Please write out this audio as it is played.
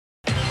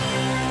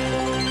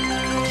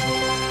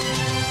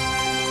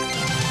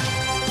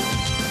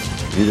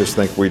You just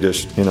think we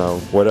just,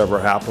 whatever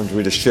happens,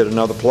 we just shit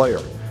another player.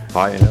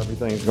 And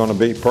everything's going to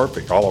be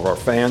perfect. All of our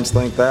fans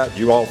think that.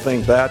 You all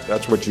think that.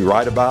 That's what you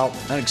write about.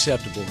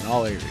 Unacceptable in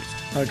all areas.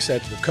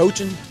 Unacceptable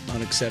coaching,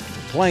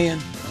 unacceptable playing,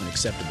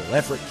 unacceptable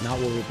effort, not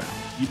what we're about.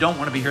 You don't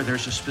want to be here.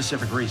 There's a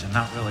specific reason.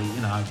 Not really,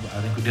 I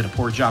think we did a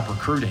poor job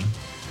recruiting.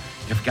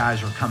 If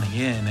guys are coming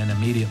in and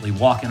immediately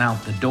walking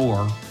out the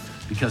door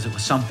because it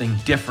was something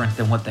different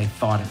than what they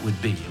thought it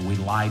would be. We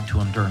lied to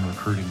them during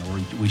recruiting, or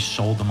we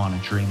sold them on a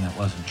dream that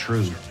wasn't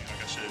true. Like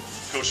I said,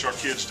 coach our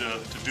kids to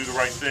do the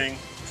right thing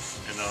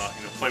and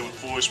play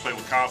with poise, play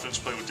with confidence,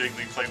 play with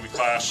dignity, play with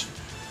class.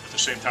 At the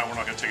same time, we're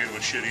not going to take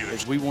anyone shit either.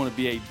 We want to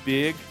be a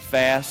big,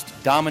 fast,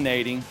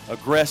 dominating,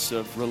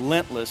 aggressive,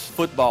 relentless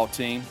football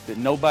team that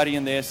nobody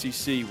in the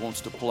SEC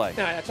wants to play.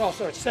 Now, that's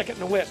also a second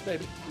in the West,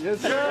 baby. Yes,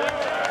 sir. Hey,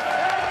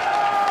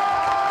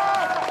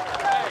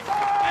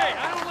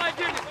 I don't like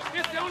getting it.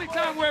 It's the only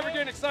time we're ever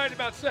getting excited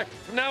about second.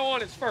 From now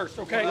on, it's first,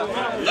 okay? All I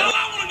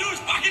want to do is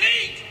fucking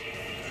eat.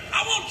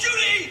 I want you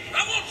to eat.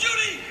 I want you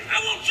to eat. I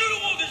want you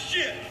to want this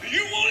shit. Do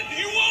you want it? Do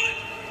you want it?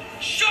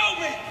 Show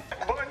me.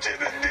 But you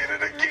done did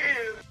it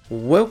again.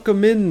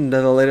 Welcome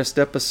into the latest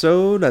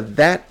episode of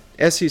That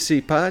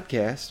SEC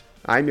Podcast.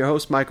 I'm your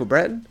host, Michael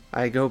Bratton.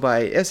 I go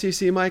by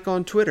SEC Mike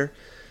on Twitter.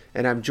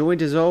 And I'm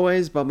joined as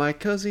always by my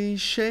cousin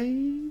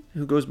Shane,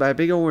 who goes by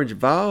Big Orange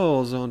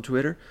Vols on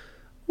Twitter.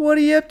 What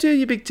are you up to,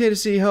 you big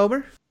Tennessee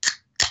homer?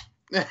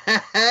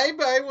 Hey,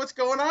 babe, what's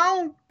going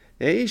on?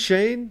 Hey,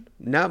 Shane.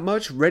 Not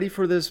much. Ready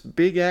for this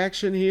big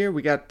action here.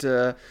 We got,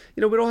 we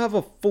don't have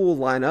a full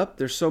lineup.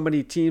 There's so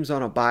many teams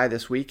on a bye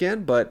this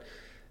weekend, but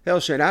hell,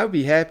 Shane, I would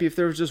be happy if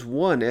there was just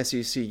one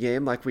SEC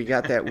game like we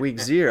got that week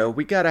 0.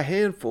 We got a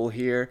handful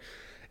here,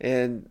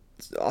 and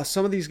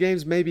some of these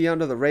games may be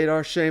under the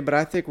radar, Shane, but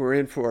I think we're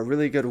in for a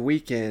really good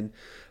weekend.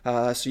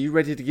 So you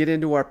ready to get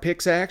into our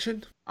picks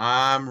action?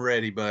 I'm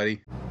ready,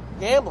 buddy.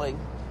 Gambling?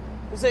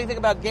 Who said anything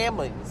about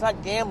gambling? It's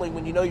not gambling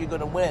when you know you're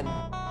going to win.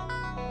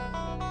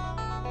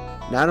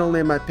 Not only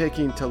am I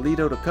picking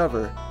Toledo to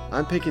cover,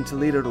 I'm picking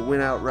Toledo to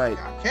win outright.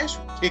 Cash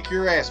will kick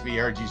your ass if he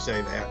heard you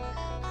say that.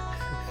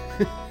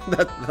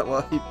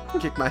 Well, he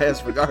kicked my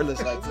ass regardless.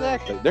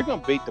 Exactly. They're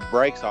going to beat the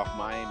brakes off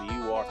Miami.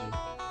 You watch it.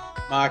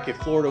 Mike, if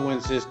Florida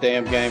wins this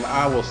damn game,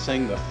 I will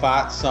sing the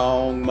fight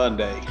song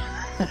Monday.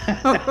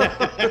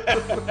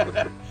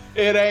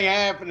 It ain't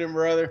happening,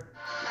 brother.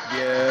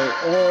 Yeah,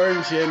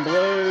 orange and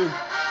blue,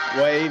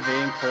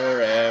 waving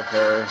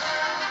forever.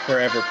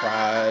 Forever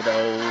pride,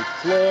 old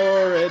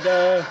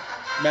Florida,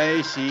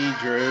 may she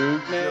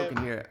droop.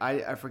 Joking here.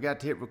 I forgot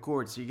to hit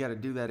record, so you got to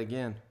do that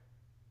again.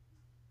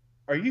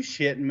 Are you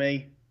shitting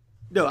me?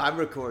 No, I'm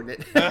recording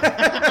it.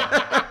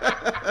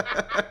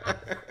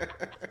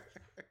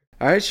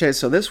 All right, Shane,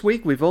 so this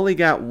week we've only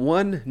got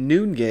one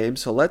noon game,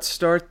 so let's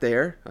start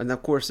there. And,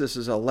 of course, this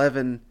is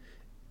 11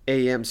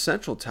 a.m.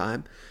 Central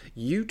Time.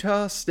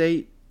 Utah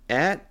State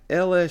at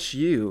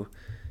LSU.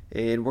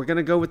 And we're going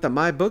to go with the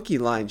MyBookie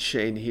line,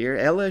 Shane, here.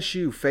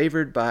 LSU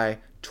favored by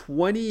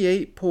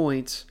 28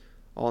 points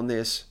on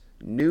this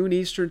noon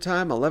Eastern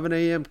Time, 11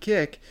 a.m.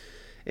 kick.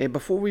 And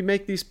before we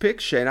make these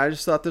picks, Shane, I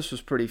just thought this was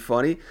pretty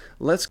funny.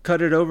 Let's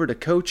cut it over to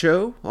Coach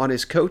O on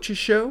his coach's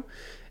show.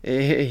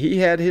 And he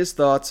had his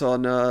thoughts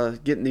on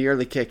getting the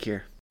early kick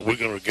here. We're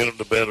going to get them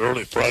to bed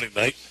early Friday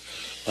night.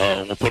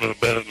 We'll put them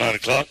to bed at 9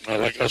 o'clock. Now,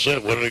 like I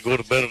said, whether they go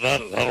to bed or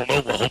not, I don't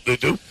know, but I hope they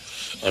do.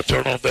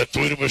 Turn off that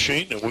tweeter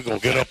machine, and we're going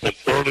to get up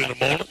early in the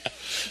morning,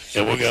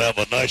 and we're going to have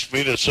a nice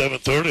meeting at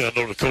 7:30. I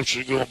know the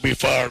coaches are going to be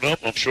fired up.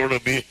 I'm sure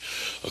there'll be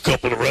a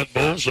couple of Red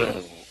Bulls,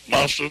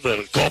 Monster,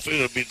 coffee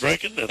they'll be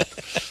drinking, and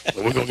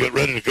we're going to get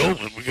ready to go,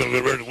 and we're going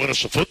to get ready to win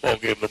us a football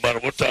game no matter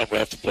what time we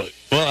have to play.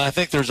 Well, I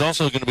think there's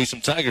also going to be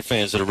some Tiger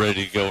fans that are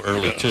ready to go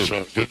early, too.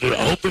 So good deal.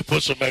 I hope they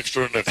put some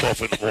extra in their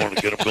coffee in the morning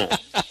to get them going.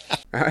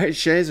 All right,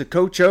 Shane, so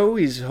Coach O,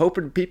 he's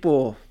hoping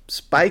people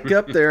spike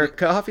up their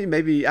coffee,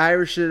 maybe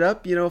Irish it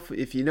up,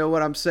 if you know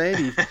what I'm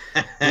saying.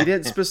 He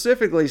didn't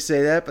specifically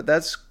say that, but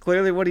that's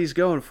clearly what he's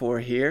going for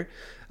here.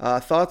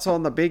 Thoughts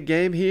on the big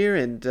game here,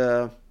 and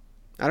I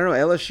don't know,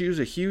 LSU's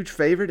a huge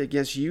favorite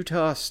against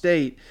Utah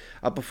State.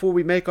 Before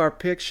we make our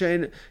pick,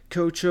 Shane,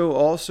 Coach O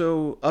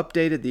also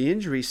updated the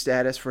injury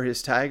status for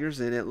his Tigers,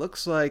 and it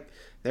looks like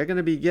they're going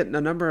to be getting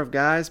a number of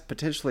guys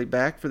potentially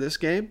back for this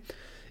game.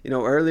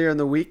 Earlier in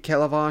the week,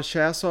 Kelvon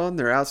Chasson,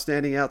 their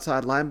outstanding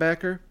outside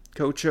linebacker,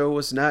 Coach O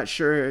was not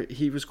sure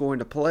he was going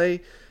to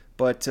play,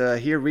 but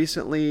here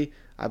recently,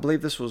 I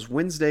believe this was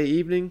Wednesday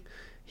evening,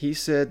 he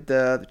said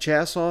the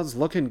Chasson's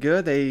looking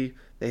good. They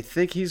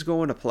think he's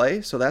going to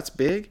play, so that's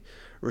big.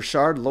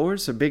 Rashard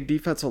Lawrence, a big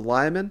defensive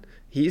lineman,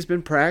 he's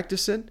been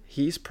practicing.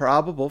 He's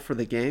probable for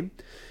the game.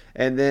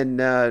 And then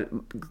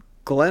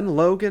Glenn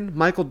Logan,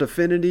 Michael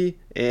Definity,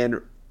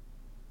 and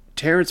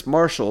Terrence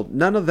Marshall,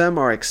 none of them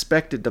are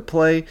expected to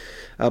play,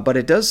 but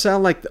it does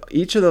sound like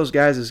each of those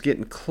guys is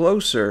getting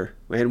closer,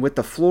 and with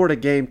the Florida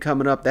game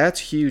coming up, that's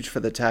huge for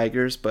the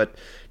Tigers, but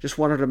just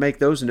wanted to make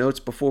those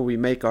notes before we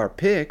make our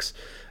picks.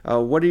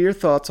 What are your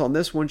thoughts on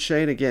this one,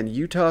 Shane? Again,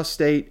 Utah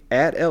State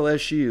at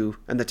LSU,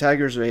 and the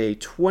Tigers are a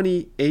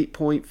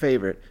 28-point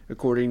favorite,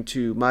 according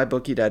to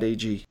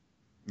mybookie.ag.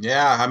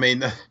 Yeah, I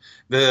mean,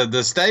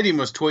 the stadium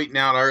was tweeting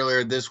out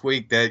earlier this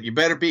week that you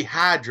better be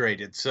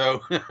hydrated.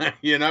 So,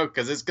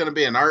 because it's going to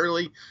be an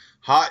early,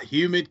 hot,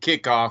 humid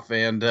kickoff.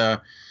 And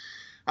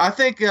I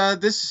think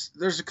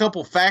there's a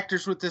couple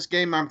factors with this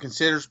game I'm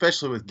considering,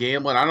 especially with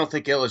gambling. I don't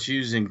think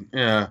LSU's going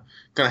to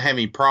have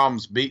any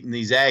problems beating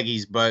these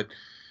Aggies, but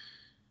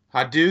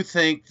I do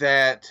think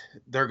that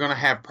they're going to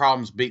have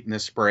problems beating the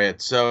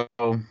spread. So,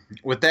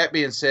 with that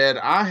being said,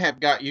 I have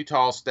got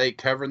Utah State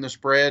covering the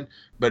spread,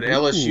 but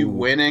LSU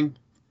winning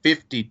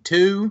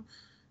 52,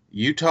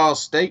 Utah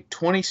State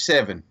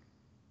 27.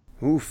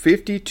 Ooh,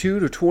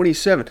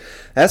 52-27.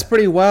 That's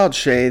pretty wild,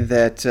 Shane,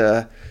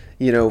 that,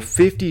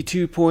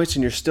 52 points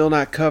and you're still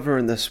not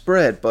covering the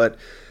spread, but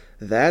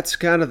that's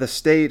kind of the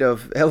state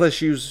of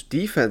LSU's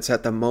defense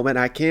at the moment.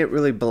 I can't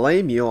really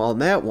blame you on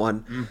that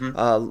one.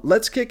 Mm-hmm.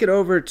 Let's kick it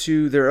over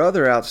to their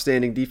other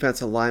outstanding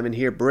defensive lineman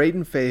here,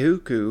 Braden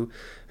Fehuku,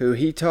 who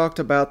he talked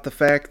about the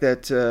fact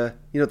that,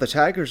 the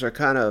Tigers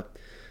are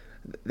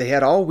they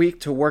had all week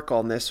to work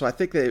on this. So I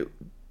think that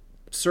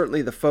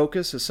certainly the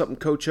focus is something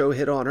Coach O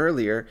hit on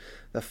earlier.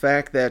 The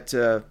fact that,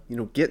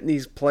 getting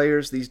these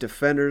players, these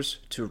defenders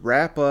to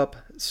wrap up,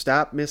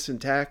 stop missing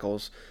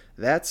tackles,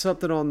 that's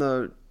something on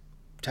the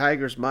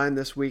Tigers' mind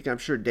this week. I'm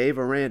sure Dave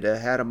Aranda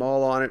had them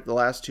all on it the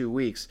last 2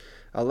 weeks.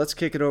 Let's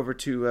kick it over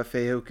to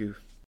Fehuku.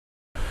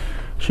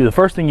 The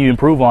first thing you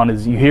improve on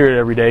is you hear it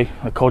every day.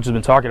 The coach has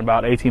been talking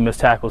about 18 missed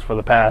tackles for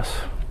the past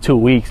 2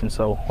 weeks, and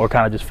so we're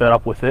kind of just fed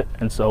up with it.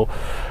 And so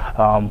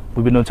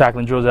we've been doing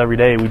tackling drills every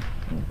day.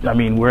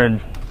 We're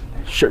in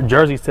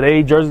jerseys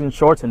today, jerseys and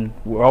shorts, and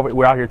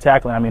we're out here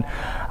tackling.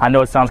 I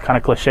know it sounds kind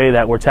of cliche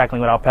that we're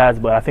tackling without pads,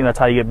 but I think that's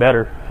how you get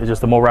better. It's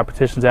just the more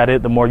repetitions at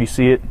it, the more you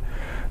see it,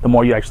 the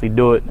more you actually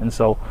do it. And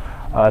so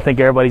I think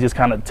everybody's just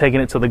kind of taking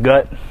it to the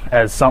gut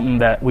as something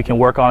that we can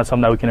work on,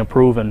 something that we can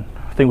improve, and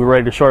I think we're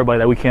ready to show everybody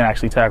that we can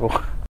actually tackle.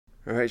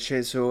 All right,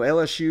 Shane, so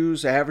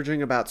LSU's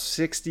averaging about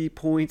 60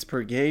 points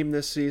per game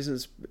this season.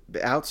 Is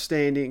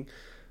outstanding,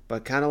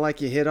 but kind of like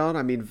you hit on,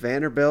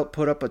 Vanderbilt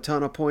put up a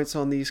ton of points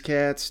on these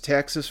cats.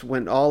 Texas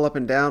went all up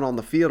and down on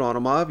the field on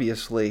them,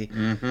 obviously.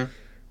 Mm-hmm.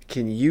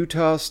 Can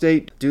Utah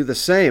State do the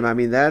same?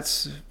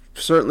 That's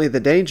certainly the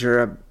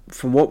danger.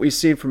 From what we've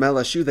seen from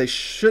LSU, they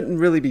shouldn't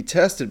really be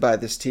tested by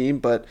this team,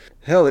 but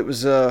hell, it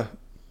was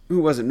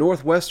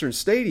Northwestern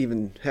State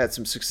even had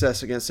some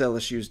success against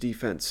LSU's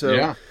defense. So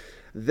yeah.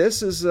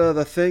 This is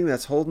the thing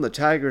that's holding the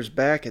Tigers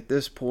back at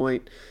this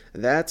point.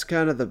 That's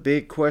kind of the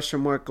big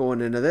question mark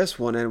going into this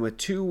one, and with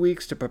 2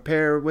 weeks to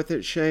prepare with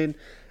it, Shane,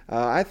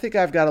 I think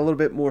I've got a little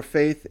bit more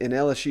faith in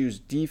LSU's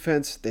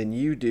defense than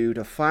you do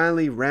to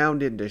finally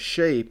round into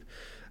shape.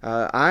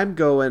 I'm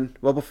going,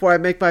 before I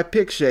make my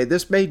pick, Shane,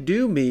 this may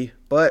do me,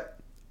 but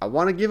I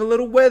want to give a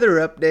little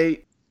weather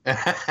update.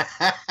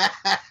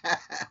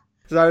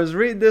 So I was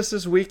reading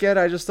this weekend.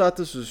 I just thought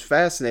this was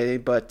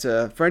fascinating. But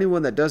for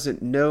anyone that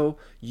doesn't know,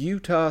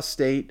 Utah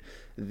State,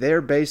 they're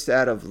based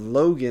out of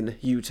Logan,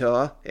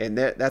 Utah, and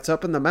that's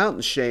up in the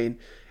mountains, Shane.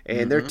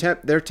 And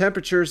their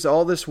temperatures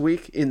all this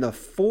week in the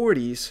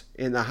 40s,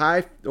 in the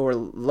high or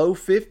low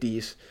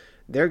 50s.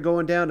 They're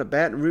going down to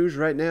Baton Rouge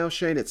right now,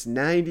 Shane. It's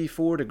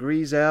 94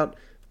 degrees out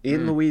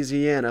in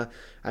Louisiana.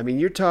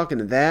 You're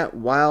talking that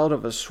wild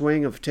of a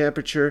swing of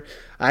temperature.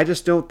 I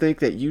just don't think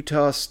that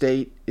Utah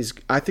State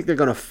I think they're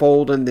going to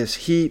fold in this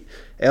heat.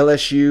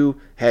 LSU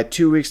had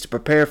 2 weeks to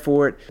prepare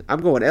for it.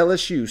 I'm going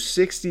LSU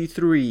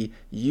 63,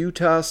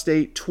 Utah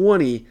State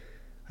 20.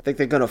 I think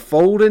they're going to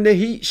fold in the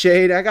heat,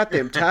 Shade. I got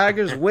them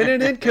Tigers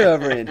winning and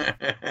covering.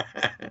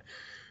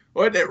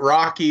 Wasn't it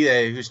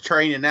Rocky who's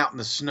training out in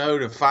the snow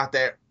to fight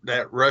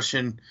that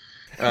Russian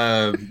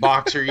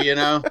boxer,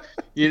 it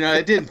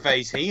didn't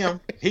faze him.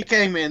 He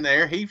came in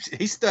there. He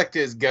stuck to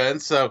his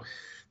guns. So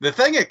the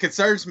thing that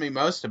concerns me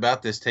most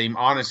about this team,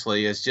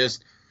 honestly, is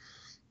just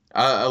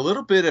a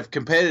little bit of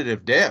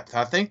competitive depth.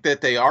 I think that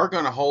they are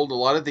going to hold a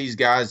lot of these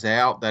guys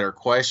out that are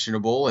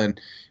questionable and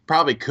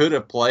probably could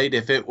have played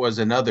if it was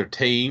another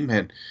team.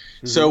 And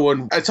so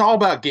when it's all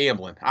about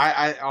gambling,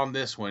 I on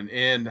this one,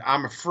 and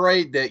I'm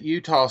afraid that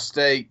Utah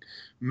State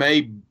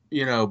may,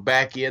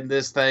 back in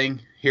this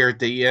thing here at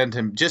the end,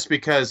 and just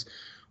because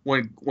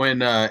when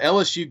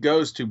LSU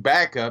goes to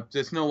backup,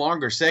 it's no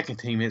longer second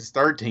team, it's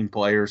third team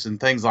players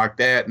and things like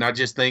that. And I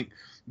just think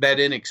that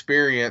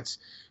inexperience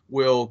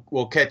will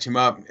catch him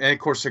up. And of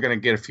course, they're going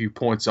to get a few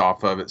points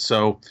off of it.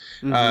 So,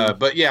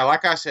 but yeah,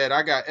 like I said,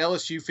 I got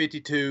LSU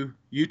 52,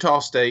 Utah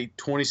State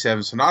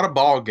 27. So not a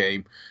ball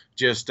game.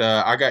 Just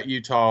I got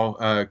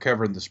Utah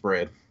covering the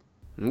spread.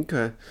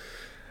 Okay.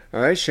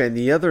 All right, Shane.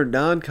 The other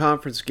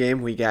non-conference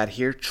game we got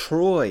here,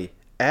 Troy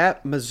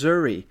at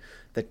Missouri.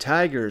 The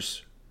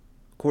Tigers,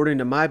 according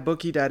to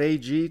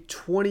mybookie.ag,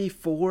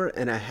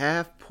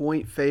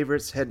 24.5-point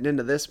favorites heading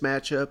into this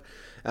matchup.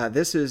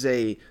 This is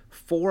a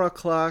 4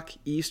 o'clock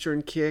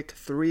Eastern kick,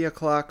 3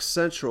 o'clock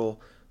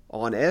Central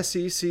on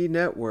SEC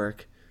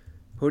Network.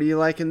 Who do you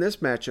like in this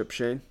matchup,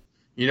 Shane?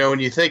 You know, when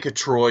you think of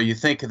Troy, you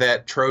think of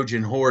that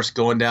Trojan horse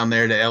going down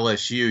there to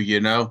LSU, you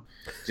know,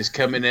 just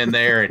coming in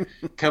there and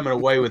coming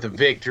away with a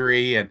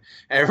victory. And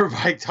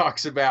everybody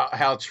talks about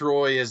how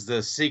Troy is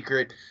the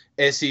secret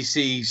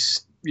SEC,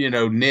 you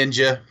know,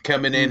 ninja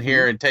coming in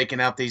here and taking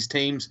out these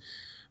teams.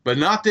 But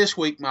not this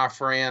week, my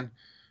friend,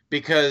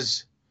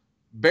 because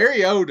Barry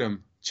Odom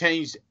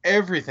changed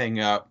everything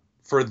up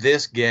for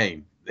this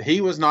game.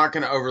 He was not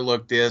going to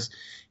overlook this.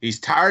 He's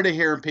tired of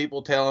hearing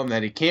people tell him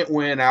that he can't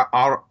win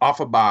off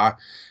a bye.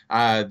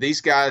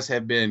 These guys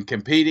have been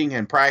competing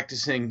and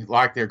practicing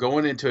like they're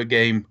going into a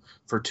game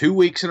for 2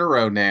 weeks in a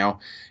row now.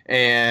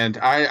 And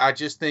I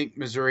just think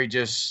Missouri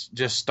just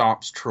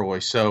stomps Troy.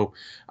 So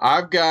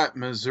I've got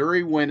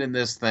Missouri winning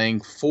this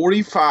thing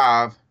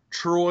 45,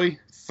 Troy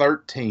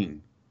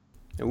 13.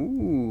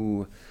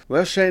 Ooh.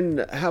 Well,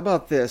 Shane, how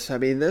about this? I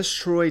mean, this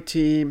Troy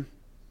team,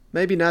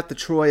 maybe not the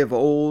Troy of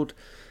old.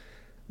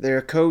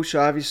 Their coach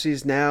obviously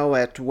is now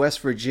at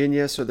West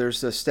Virginia, so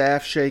there's a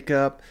staff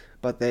shakeup,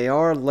 but they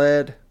are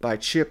led by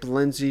Chip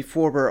Lindsey,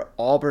 former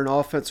Auburn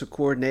offensive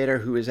coordinator,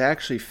 who has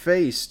actually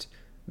faced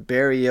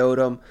Barry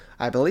Odom.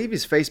 I believe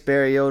he's faced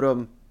Barry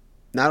Odom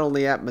not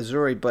only at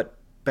Missouri, but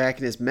back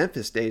in his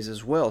Memphis days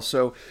as well.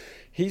 So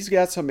he's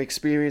got some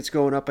experience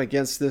going up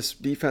against this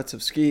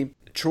defensive scheme.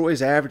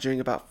 Troy's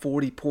averaging about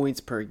 40 points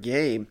per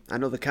game. I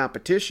know the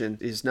competition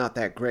is not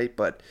that great,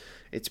 but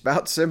it's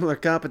about similar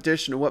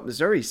competition to what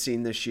Missouri's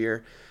seen this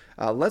year.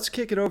 Let's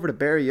kick it over to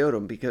Barry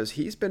Odom because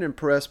he's been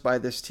impressed by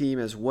this team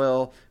as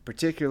well,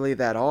 particularly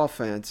that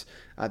offense.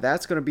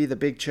 That's going to be the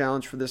big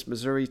challenge for this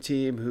Missouri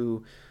team,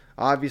 who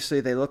obviously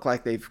they look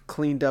like they've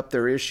cleaned up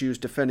their issues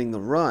defending the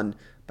run,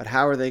 but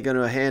how are they going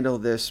to handle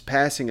this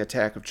passing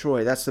attack of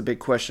Troy? That's the big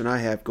question I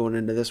have going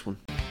into this one.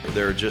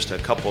 They're just a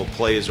couple of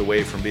plays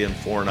away from being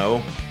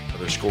 4-0.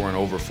 They're scoring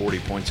over 40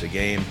 points a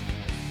game.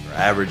 They're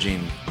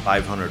averaging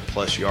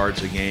 500-plus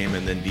yards a game,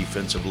 and then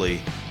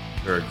defensively,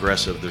 they're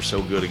aggressive. They're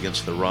so good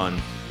against the run.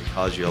 They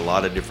cause you a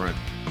lot of different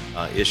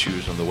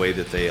issues on the way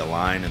that they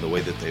align and the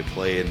way that they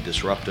play and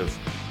disruptive.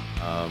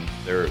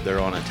 They're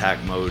on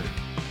attack mode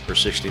for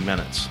 60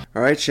 minutes.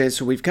 All right, Shane,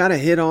 so we've kind of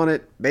hit on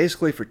it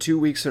basically for 2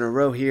 weeks in a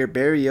row here.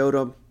 Barry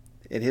Odom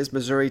and his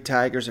Missouri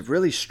Tigers have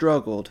really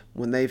struggled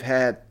when they've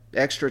had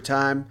extra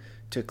time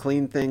to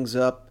clean things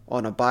up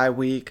on a bye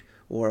week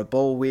or a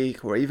bowl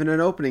week or even an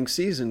opening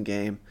season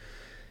game.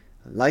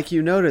 Like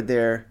you noted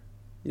there,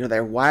 you know,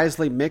 they're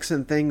wisely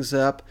mixing things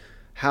up.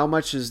 How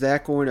much is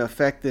that going to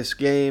affect this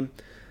game?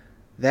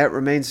 That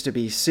remains to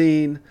be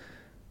seen.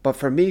 But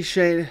for me,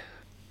 Shane,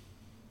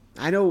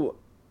 I know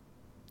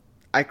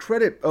I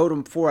credit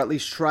Odom for at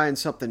least trying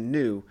something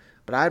new,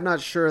 but I'm not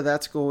sure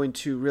that's going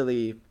to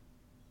really,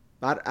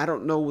 I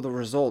don't know the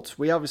results.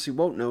 We obviously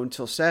won't know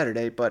until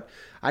Saturday, but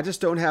I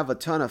just don't have a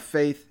ton of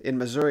faith in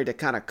Missouri to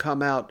kind of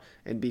come out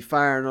and be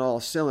firing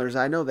all cylinders.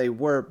 I know they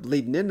were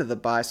leading into the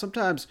bye.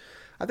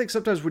 I think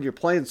sometimes when you're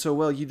playing so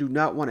well, you do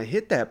not want to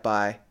hit that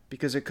bye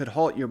because it could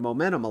halt your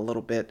momentum a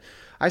little bit.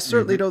 I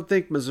certainly don't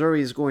think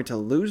Missouri is going to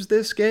lose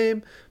this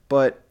game,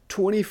 but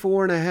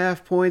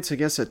 24.5 points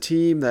against a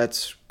team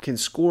that can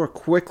score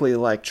quickly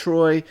like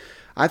Troy,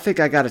 I think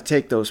I got to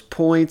take those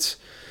points.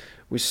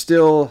 I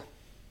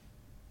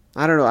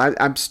don't know.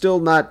 I'm still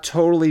not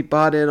totally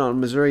bought in on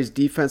Missouri's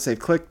defense. They've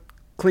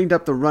cleaned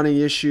up the running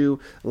issue.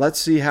 Let's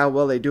see how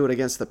well they do it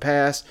against the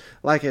pass.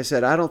 Like I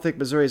said, I don't think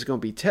Missouri is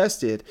going to be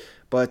tested,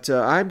 but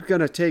I'm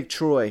going to take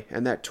Troy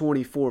and that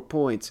 24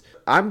 points.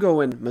 I'm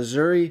going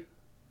Missouri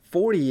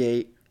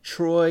 48,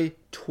 Troy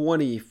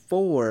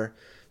 24.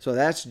 So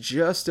that's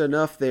just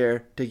enough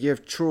there to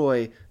give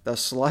Troy the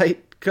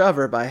slight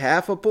cover by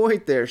half a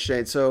point there,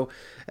 Shane.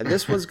 And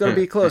this one's going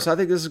to be close. I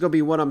think this is going to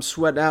be one I'm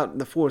sweating out in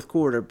the fourth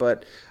quarter,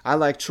 but I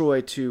like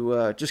Troy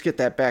to just get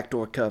that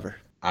backdoor cover.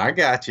 I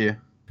got you.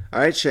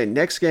 All right, Shane,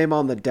 next game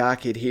on the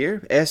docket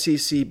here,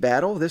 SEC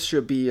battle. This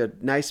should be a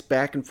nice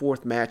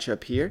back-and-forth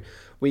matchup here.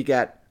 We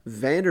got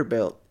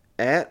Vanderbilt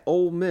at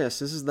Ole Miss.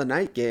 This is the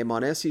night game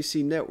on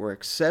SEC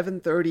Network,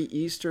 7:30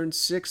 Eastern,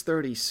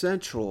 6:30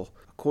 Central.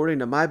 According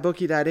to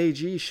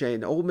MyBookie.ag,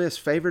 Shane, Ole Miss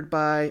favored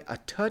by a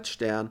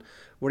touchdown.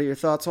 What are your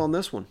thoughts on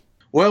this one?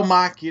 Well,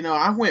 Mike, you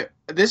know,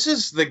 this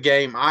is the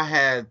game I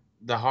had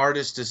the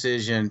hardest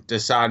decision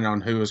deciding on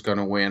who was going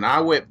to win.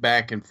 I went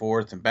back and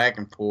forth.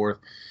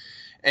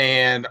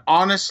 And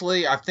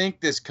honestly, I think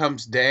this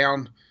comes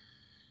down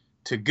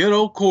to good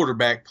old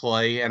quarterback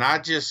play. And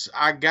I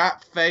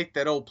got faith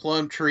that old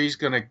Plumtree's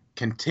going to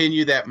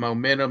continue that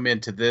momentum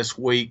into this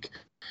week.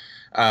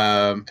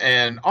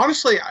 And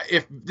honestly,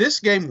 if this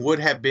game would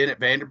have been at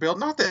Vanderbilt,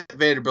 not that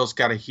Vanderbilt's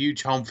got a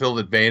huge home field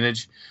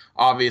advantage,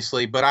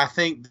 obviously, but I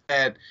think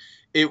that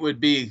it would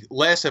be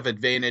less of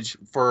advantage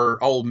for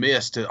Ole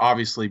Miss to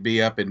obviously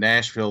be up in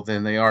Nashville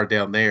than they are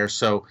down there.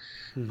 So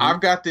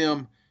I've got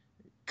them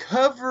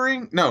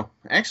covering. No,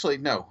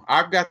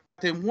 I've got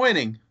them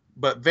winning,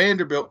 but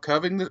Vanderbilt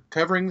covering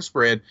the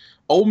spread.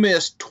 Ole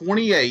Miss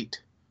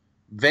 28,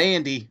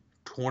 Vandy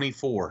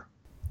 24.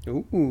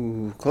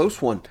 Ooh,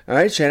 close one. All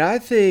right, Shane, I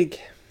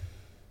think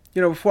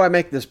Before I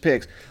make this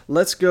picks,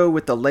 let's go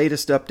with the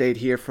latest update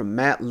here from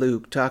Matt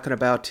Luke, talking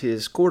about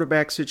his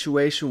quarterback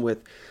situation with,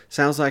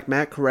 sounds like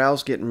Matt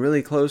Corral's getting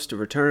really close to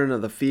returning to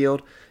the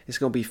field. It's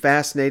going to be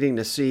fascinating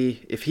to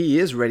see if he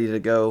is ready to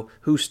go,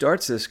 who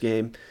starts this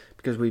game,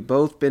 because we've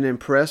both been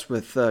impressed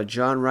with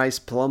John Rice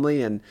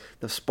Plumlee and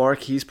the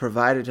spark he's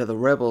provided to the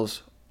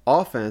Rebels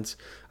offense.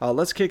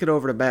 Let's kick it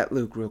over to Matt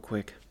Luke real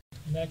quick.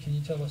 Matt, can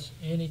you tell us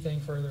anything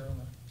further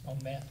on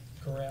Matt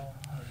Corral?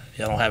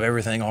 I don't have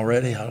everything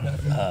already.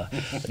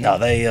 No,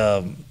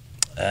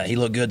 he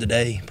looked good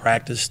today.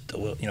 Practiced.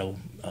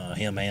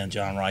 Him and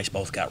John Rice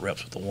both got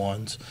reps with the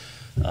ones.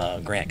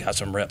 Grant got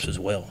some reps as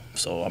well.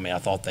 So I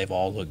thought they've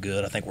all looked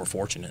good. I think we're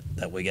fortunate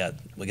that we got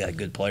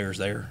good players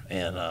there,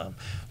 and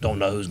don't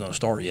know who's going to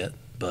start yet,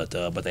 but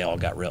they all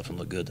got reps and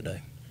looked good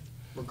today.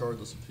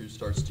 Regardless of who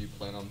starts, do you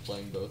plan on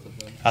playing both of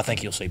them? I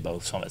think you'll see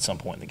both at some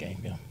point in the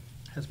game. Yeah.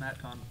 Has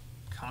Matt gone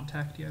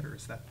contact yet, or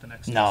is that the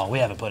next? No, we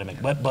haven't put him in,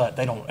 but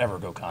they don't ever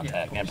go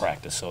contact in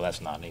practice, so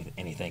that's not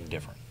anything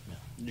different. Yeah.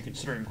 You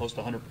consider him close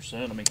to 100%.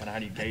 Kind of how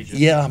do you gauge it?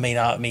 Yeah, I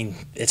mean,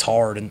 it's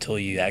hard until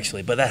you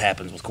actually, but that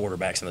happens with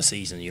quarterbacks in the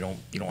season. You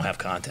don't have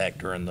contact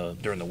during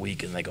the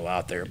week and they go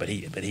out there, but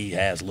he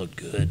has looked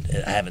good.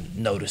 I haven't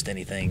noticed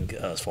anything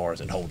as far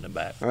as it holding him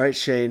back. All right,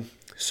 Shane.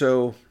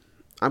 So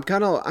I'm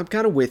kind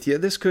of with you.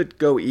 This could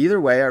go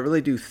either way. I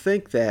really do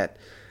think that,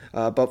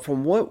 but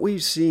from what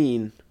we've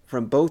seen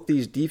from both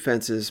these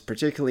defenses,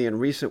 particularly in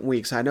recent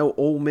weeks, I know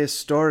Ole Miss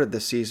started the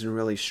season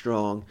really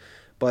strong,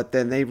 but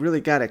then they really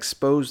got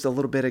exposed a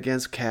little bit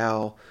against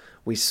Cal.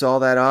 We saw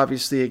that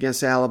obviously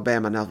against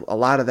Alabama. Now, a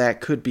lot of that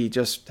could be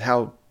just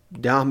how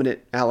dominant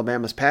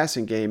Alabama's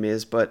passing game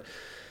is, but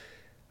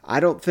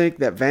I don't think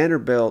that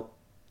Vanderbilt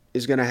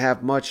is going to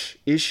have much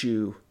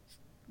issue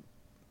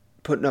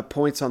putting up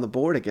points on the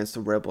board against the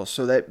Rebels.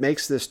 So that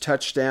makes this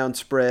touchdown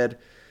spread,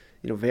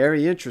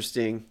 very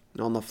interesting.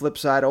 On the flip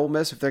side, Ole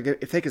Miss, if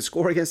they could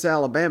score against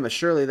Alabama,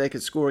 surely they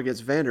could score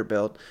against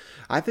Vanderbilt.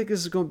 I think this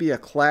is going to be a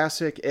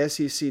classic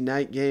SEC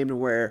night game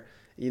where,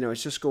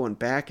 it's just going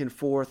back and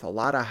forth, a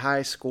lot of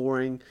high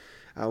scoring.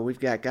 We've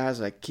got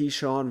guys like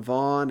Keyshawn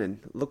Vaughn, and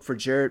look for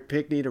Jarrett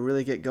Pickney to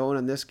really get going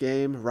in this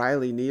game.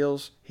 Riley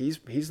Neals,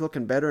 he's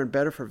looking better and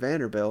better for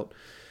Vanderbilt.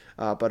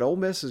 But Ole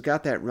Miss has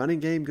got that running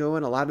game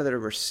going. A lot of their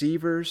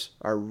receivers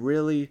are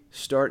really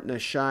starting to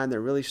shine. They're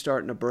really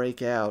starting to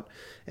break out.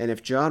 And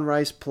if John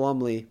Rice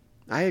Plumlee,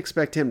 I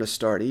expect him to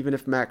start, even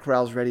if Matt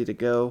Corral's ready to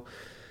go.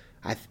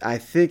 I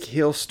think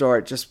he'll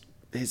start. Just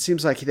it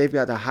seems like they've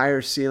got a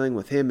higher ceiling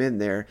with him in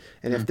there.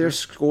 And if they're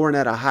scoring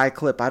at a high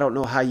clip, I don't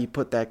know how you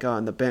put that guy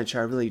on the bench.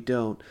 I really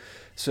don't.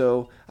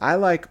 So I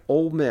like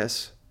Ole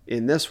Miss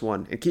in this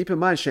one. And keep in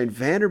mind, Shane,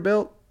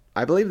 Vanderbilt,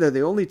 I believe they're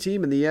the only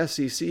team in the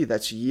SEC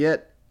that's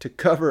yet to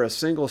cover a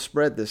single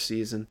spread this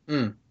season.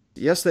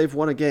 Yes, they've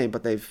won a game,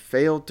 but they've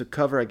failed to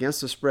cover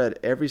against the spread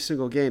every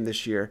single game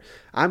this year.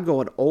 I'm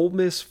going Ole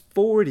Miss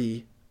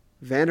 40,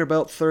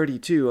 Vanderbilt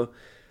 32.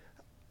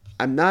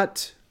 I'm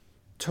not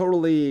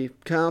totally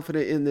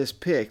confident in this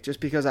pick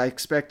just because I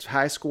expect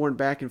high scoring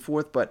back and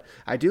forth, but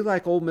I do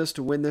like Ole Miss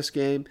to win this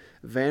game.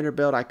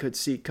 Vanderbilt I could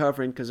see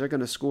covering because they're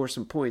going to score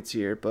some points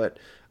here, but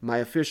my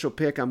official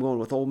pick, I'm going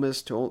with Ole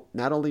Miss to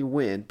not only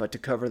win, but to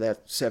cover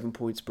that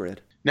 7-point spread.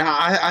 Now,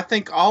 I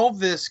think all of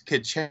this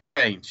could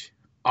change.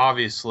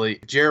 Obviously,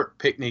 Jarrett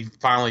Pickney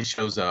finally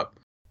shows up.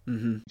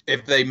 Mm-hmm.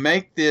 If they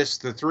make this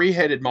the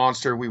three-headed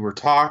monster we were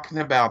talking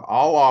about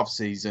all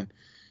offseason,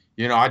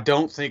 I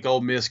don't think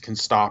Ole Miss can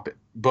stop it.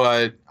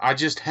 But I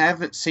just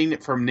haven't seen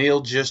it from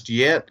Neal just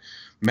yet.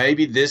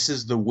 Maybe this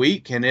is the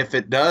week, and if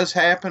it does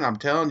happen, I'm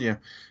telling you,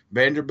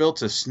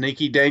 Vanderbilt's a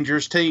sneaky,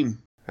 dangerous team.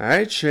 All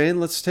right, Shane,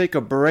 let's take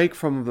a break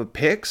from the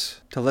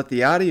picks to let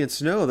the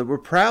audience know that we're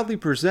proudly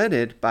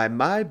presented by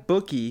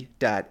MyBookie.ag,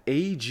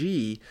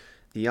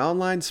 the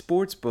online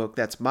sports book.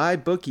 That's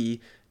MyBookie.ag.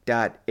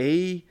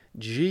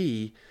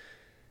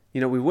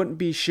 We wouldn't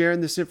be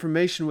sharing this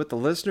information with the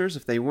listeners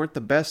if they weren't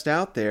the best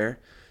out there.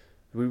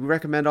 We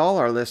recommend all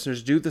our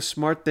listeners do the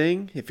smart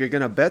thing. If you're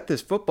going to bet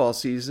this football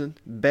season,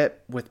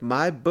 bet with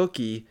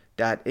MyBookie.ag.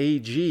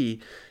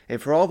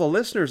 And for all the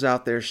listeners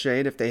out there,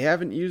 Shane, if they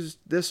haven't used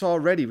this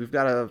already, we've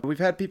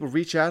had people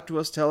reach out to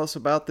us, tell us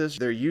about this.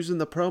 They're using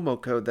the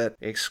promo code that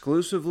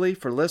exclusively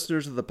for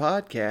listeners of the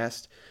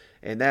podcast,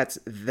 and that's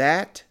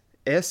that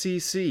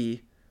SEC.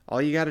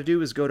 All you got to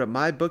do is go to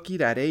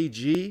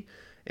mybookie.ag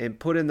and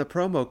put in the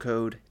promo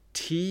code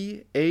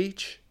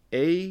THATSEC.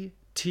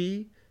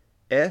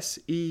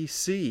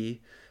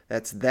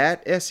 That's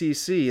that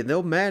SEC, and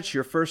they'll match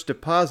your first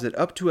deposit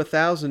up to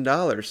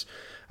 $1,000.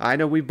 I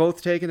know we've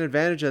both taken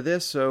advantage of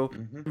this, so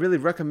really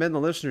recommend the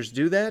listeners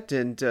do that.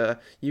 And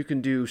you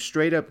can do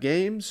straight up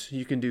games,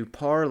 you can do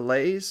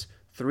parlays,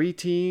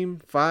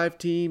 3-team,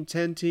 5-team,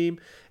 10-team,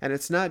 and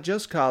it's not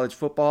just college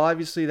football.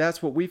 Obviously,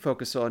 that's what we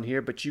focus on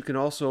here, but you can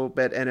also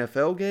bet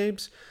NFL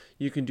games.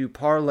 You can do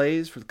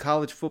parlays for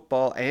college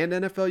football and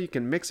NFL. You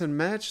can mix and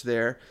match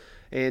there.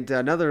 And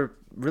another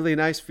Really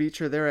nice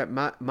feature there at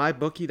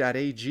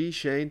mybookie.ag,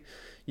 Shane.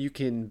 You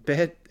can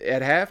bet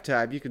at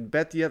halftime. You can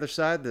bet the other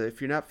side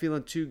if you're not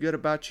feeling too good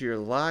about your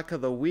lock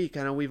of the week.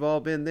 I know we've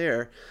all been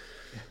there.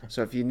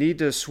 So if you need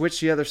to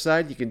switch the other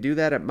side, you can do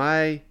that at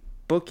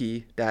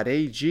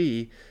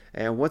mybookie.ag.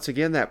 And once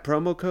again, that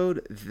promo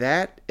code,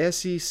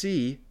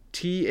 THATSEC,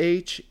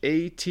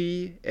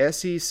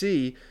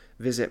 THATSEC.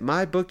 Visit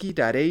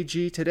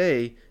mybookie.ag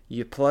today.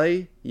 You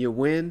play, you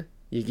win,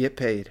 you get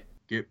paid.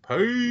 Get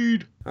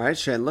paid. All right,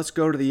 Shane, let's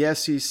go to the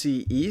SEC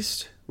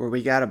East, where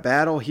we got a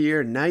battle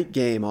here. Night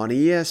game on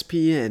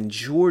ESPN.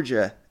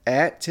 Georgia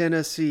at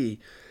Tennessee.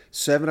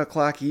 7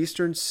 o'clock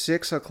Eastern,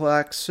 6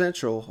 o'clock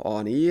Central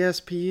on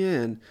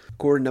ESPN.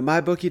 According to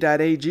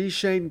mybookie.ag,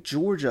 Shane,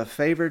 Georgia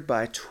favored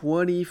by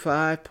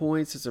 25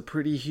 points. It's a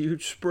pretty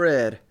huge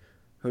spread.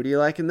 Who do you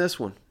like in this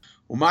one?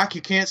 Well, Mike,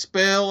 you can't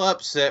spell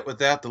upset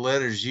without the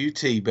letters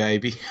UT,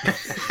 baby.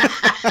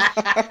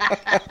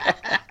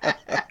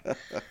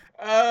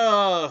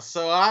 Oh,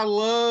 so I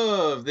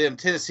love them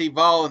Tennessee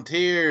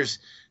Volunteers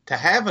to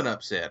have an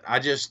upset. I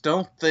just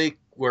don't think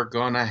we're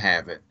going to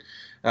have it.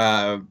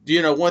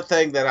 One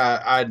thing that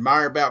I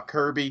admire about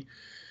Kirby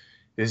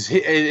is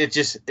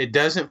it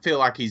doesn't feel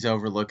like he's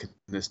overlooking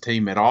this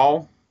team at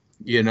all.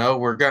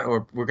 We're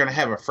gonna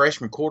have a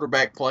freshman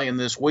quarterback playing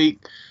this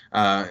week,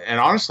 and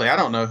honestly, I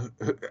don't know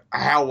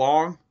how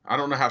long. I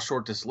don't know how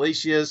short this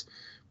leash is,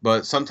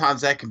 but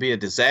sometimes that can be a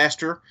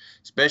disaster,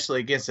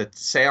 especially against a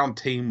sound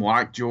team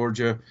like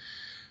Georgia.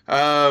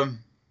 But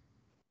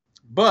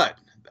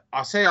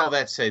I'll say all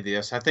that to say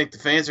this. I think the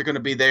fans are going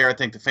to be there. I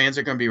think the fans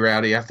are going to be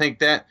rowdy. I think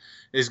that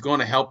is going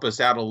to help us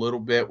out a little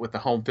bit with the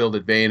home field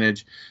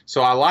advantage.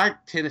 So I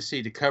like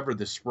Tennessee to cover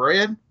the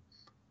spread,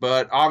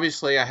 but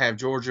obviously I have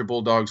Georgia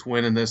Bulldogs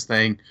winning this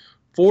thing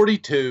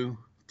 42,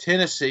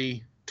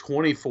 Tennessee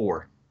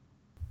 24.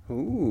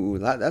 Ooh,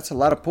 that's a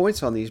lot of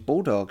points on these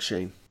Bulldogs,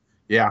 Shane.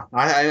 Yeah,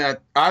 and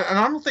I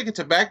don't think it's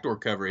a backdoor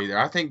cover either.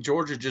 I think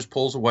Georgia just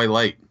pulls away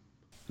late.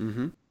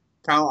 Mm-hmm.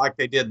 Kind of like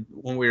they did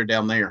when we were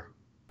down there.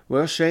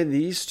 Well, Shane,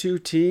 these two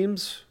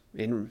teams,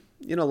 the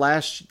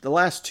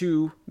last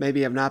two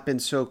maybe have not been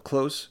so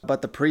close,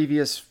 but the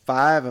previous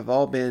 5 have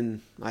all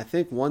been, I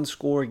think,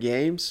 one-score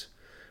games.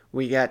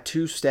 We got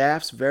two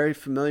staffs very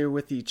familiar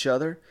with each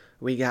other.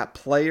 We got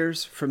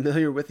players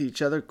familiar with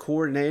each other,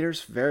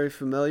 coordinators very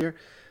familiar.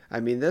 I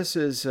mean, this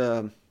is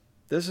a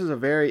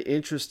very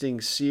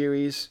interesting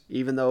series,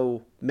 even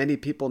though many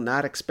people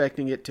not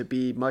expecting it to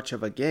be much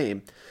of a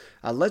game.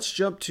 Let's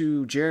jump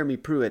to Jeremy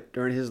Pruitt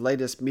during his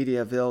latest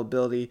media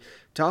availability,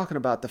 talking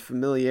about the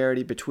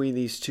familiarity between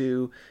these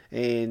two,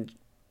 and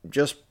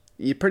just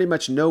you pretty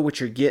much know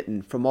what you're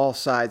getting from all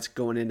sides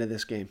going into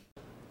this game.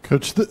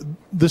 Coach,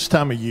 this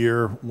time of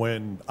year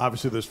when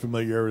obviously there's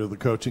familiarity with the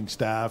coaching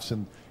staffs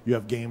and you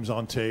have games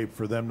on tape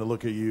for them to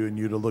look at you and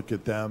you to look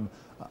at them,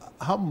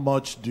 how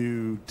much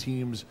do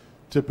teams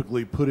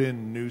typically put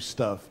in new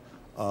stuff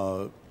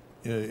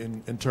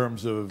in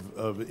terms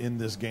of in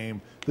this game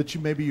that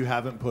you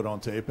haven't put on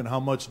tape, and how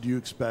much do you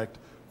expect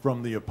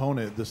from the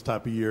opponent this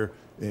type of year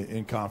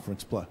in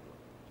conference play?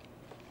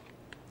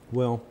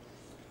 Well,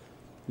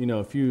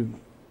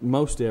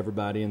 most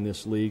everybody in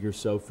this league are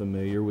so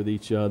familiar with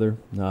each other.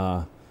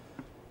 You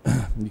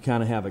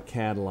kind of have a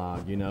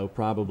catalog,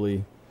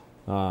 probably.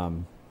 I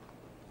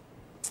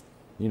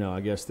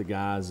guess the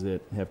guys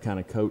that have kind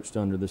of coached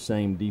under the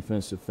same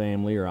defensive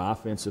family or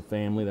offensive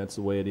family, that's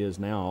the way it is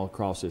now all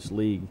across this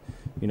league.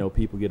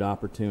 People get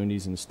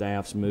opportunities and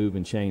staffs move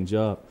and change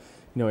up.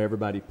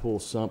 Everybody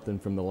pulls something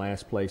from the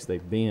last place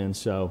they've been.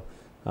 So,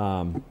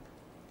 and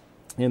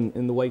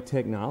the way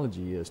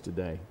technology is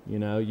today,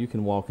 you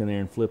can walk in there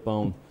and flip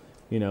on,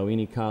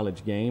 any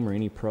college game or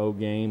any pro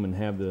game and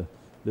have the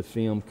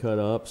film cut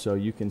up so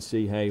you can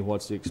see, hey,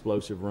 what's the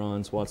explosive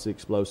runs, what's the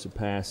explosive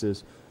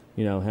passes,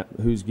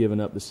 who's giving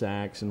up the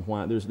sacks and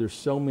why. There's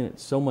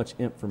so much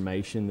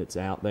information that's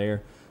out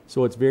there,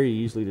 so it's very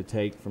easily to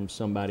take from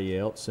somebody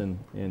else and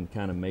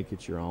kind of make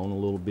it your own a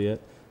little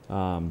bit.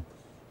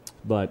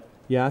 But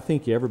yeah, I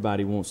think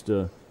everybody wants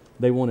to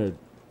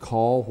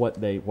call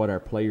what our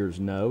players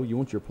know. You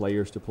want your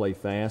players to play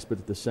fast, but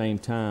at the same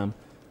time,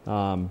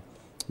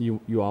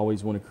 you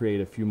always want to create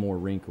a few more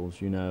wrinkles,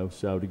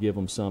 So to give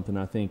them something,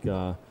 I think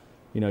you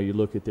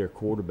look at their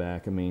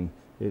quarterback. I mean,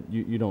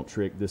 you don't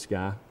trick this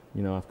guy.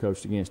 I've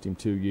coached against him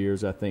 2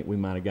 years. I think we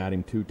might have got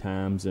him 2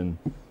 times and,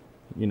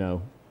 I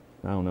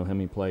don't know how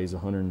many plays,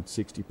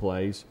 160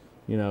 plays,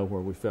 where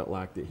we felt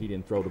like that he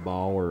didn't throw the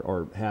ball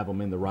or have him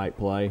in the right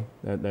play.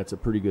 That's a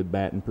pretty good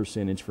batting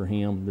percentage for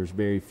him. There's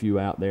very few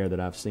out there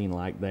that I've seen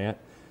like that.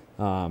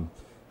 And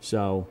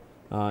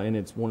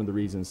it's one of the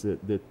reasons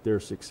that they're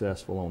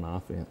successful on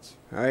offense.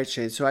 All right,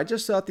 Shane. So I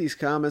just thought these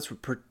comments were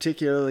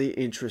particularly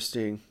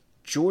interesting.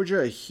 Georgia,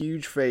 a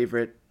huge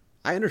favorite.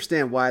 I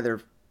understand why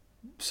they're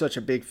such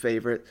a big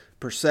favorite.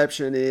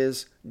 Perception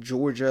is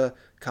Georgia,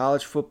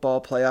 college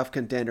football playoff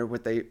contender,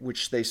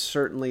 which they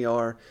certainly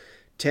are.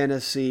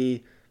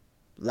 Tennessee,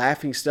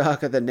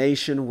 laughingstock of the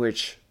nation,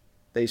 which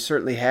they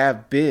certainly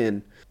have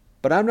been.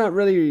 But I'm not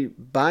really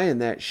buying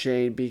that,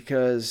 Shane,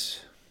 because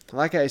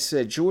like I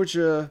said,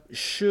 Georgia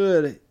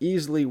should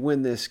easily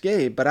win this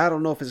game, but I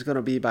don't know if it's going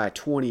to be by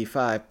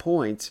 25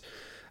 points.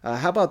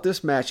 How about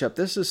this matchup?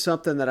 This is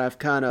something that I've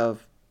kind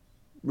of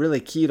really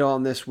keyed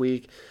on this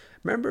week.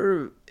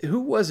 Remember, who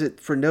was it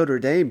for Notre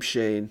Dame,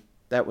 Shane,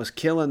 that was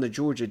killing the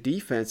Georgia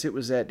defense? It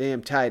was that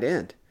damn tight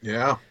end.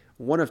 Yeah.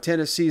 One of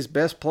Tennessee's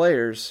best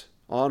players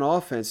on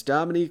offense,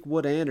 Dominique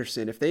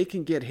Wood-Anderson. If they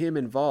can get him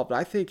involved,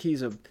 I think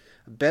he's a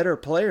better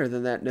player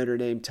than that Notre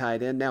Dame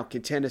tight end. Now,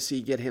 can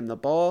Tennessee get him the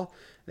ball?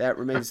 That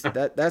remains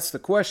that's the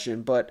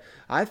question, but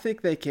I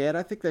think they can.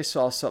 I think they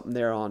saw something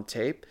there on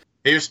tape.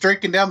 He was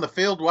streaking down the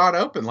field wide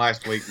open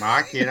last week,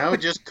 Mike.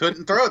 Just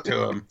couldn't throw it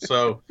to him.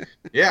 So,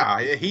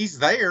 yeah, he's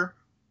there.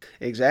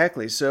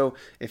 Exactly. So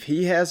if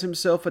he has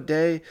himself a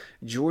day,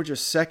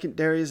 Georgia's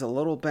secondary is a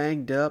little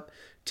banged up.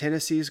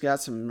 Tennessee's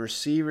got some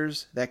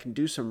receivers that can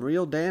do some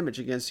real damage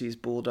against these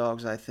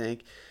Bulldogs, I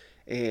think.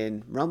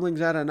 And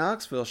rumblings out of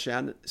Knoxville,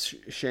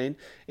 Shane,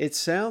 it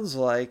sounds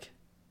like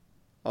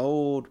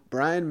old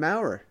Brian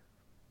Maurer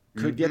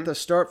could get the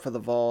start for the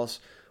Vols.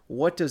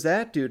 What does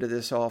that do to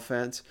this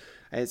offense?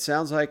 It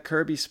sounds like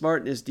Kirby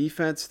Smart and his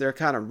defense, they're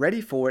kind of ready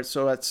for it,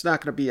 so it's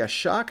not going to be a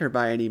shocker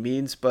by any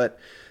means, but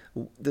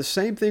the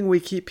same thing we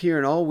keep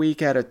hearing all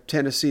week out of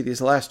Tennessee,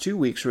 these last 2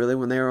 weeks really,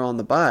 when they were on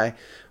the bye,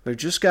 we've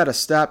just got to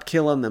stop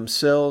killing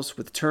themselves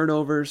with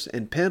turnovers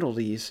and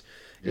penalties.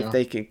 Yeah. If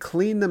they can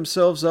clean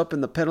themselves up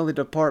in the penalty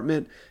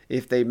department,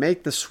 if they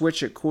make the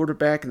switch at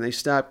quarterback and they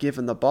stop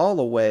giving the ball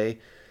away,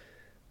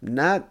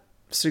 not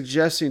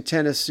suggesting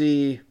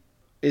Tennessee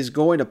is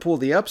going to pull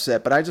the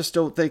upset, but I just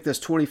don't think this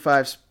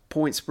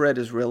 25-point spread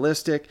is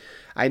realistic.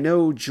 I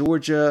know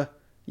Georgia,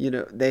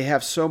 they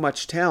have so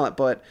much talent,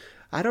 but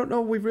I don't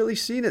know we've really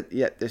seen it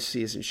yet this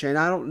season, Shane.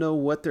 I don't know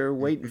what they're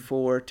waiting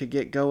for to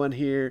get going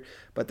here,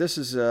 but this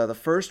is the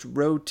first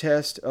road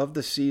test of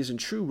the season,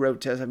 true road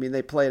test. I mean,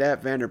 they played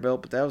at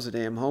Vanderbilt, but that was a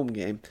damn home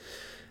game.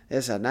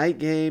 It's a night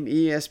game,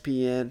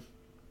 ESPN.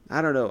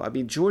 I don't know. I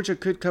mean, Georgia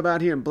could come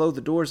out here and blow the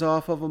doors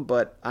off of them,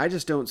 but I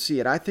just don't see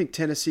it. I think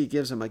Tennessee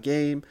gives them a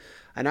game,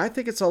 and I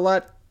think it's a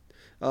lot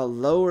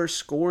lower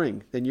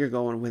scoring than you're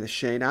going with,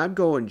 Shane. I'm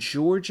going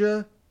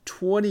Georgia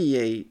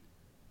 28,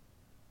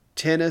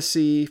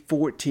 Tennessee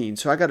 14.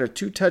 So I got a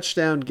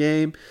 2-touchdown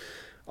game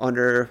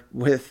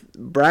with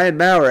Brian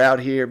Maurer out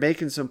here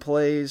making some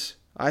plays.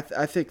 I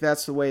think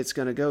that's the way it's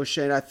going to go,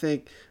 Shane. I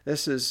think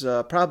this is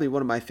probably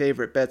one of my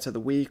favorite bets of the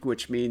week,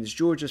 which means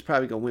Georgia's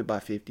probably going to win by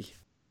 50.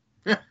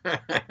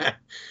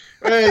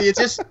 Well,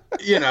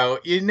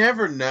 you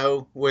never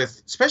know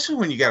especially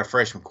when you got a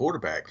freshman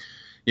quarterback.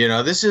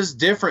 This is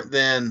different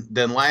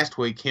than last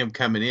week, him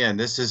coming in.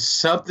 This is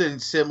something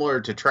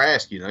similar to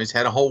Trask. He's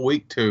had a whole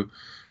week to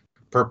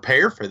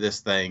prepare for this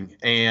thing,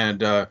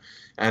 and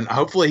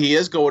hopefully he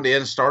is going in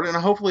and starting,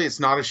 and hopefully it's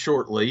not a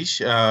short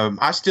leash.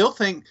 I still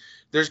think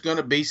there's going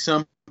to be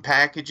some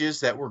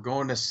packages that we're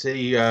going to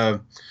see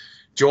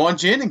Juwan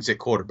Jennings at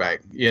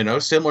quarterback,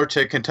 similar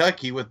to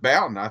Kentucky with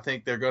Bowden. I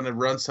think they're going to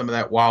run some of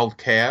that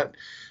wildcat.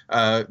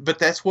 But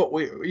that's what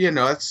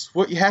that's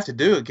what you have to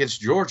do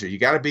against Georgia. You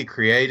got to be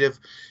creative.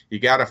 You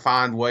got to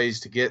find ways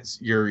to get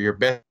your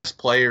best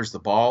players the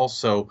ball.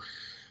 So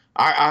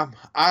I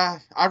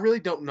really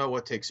don't know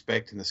what to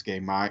expect in this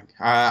game, Mike.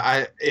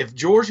 If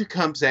Georgia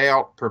comes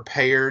out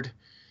prepared,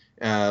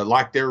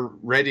 like they're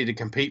ready to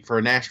compete for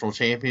a national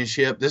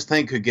championship, this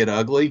thing could get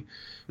ugly.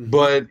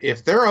 But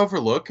if they're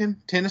overlooking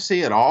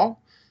Tennessee at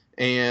all,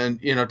 and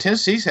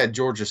Tennessee's had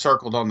Georgia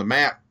circled on the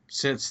map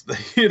since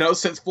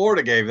since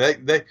Florida game,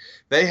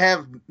 they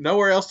have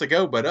nowhere else to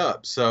go but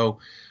up. So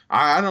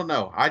I don't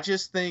know. I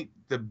just think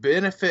the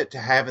benefit to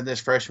having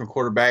this freshman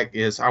quarterback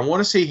is I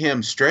want to see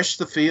him stretch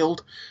the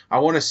field. I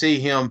want to see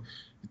him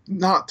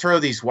not throw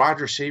these wide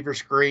receiver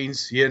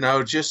screens,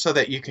 just so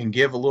that you can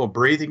give a little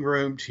breathing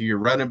room to your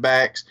running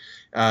backs.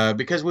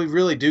 Because we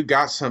really do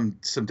got some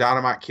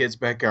dynamite kids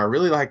back there. I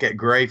really like that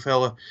Gray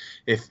fella.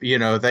 If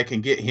they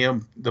can get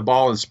him the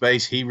ball in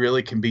space, he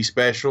really can be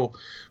special.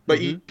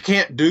 But you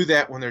can't do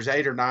that when there's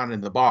 8 or 9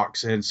 in the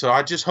box. And so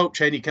I just hope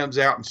Chaney comes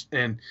out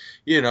and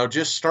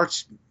just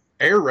starts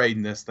air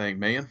raiding this thing,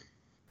 man.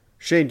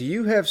 Shane, do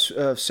you have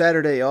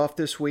Saturday off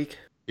this week?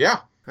 Yeah.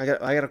 I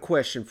got a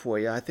question for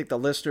you. I think the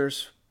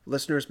listeners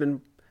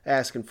been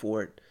asking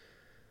for it.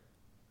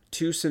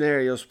 2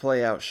 scenarios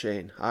play out,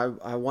 Shane.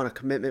 I want a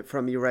commitment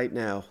from you right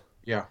now.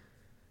 Yeah.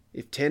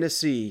 If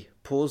Tennessee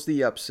pulls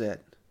the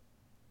upset,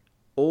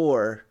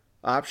 or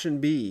option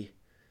B,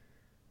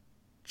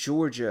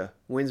 Georgia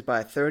wins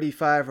by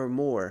 35 or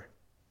more,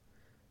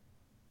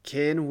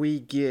 can we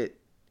get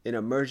an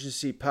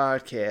emergency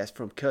podcast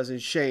from Cousin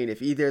Shane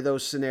if either of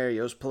those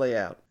scenarios play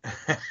out?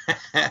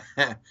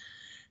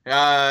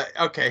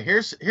 Okay,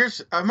 here's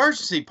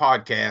emergency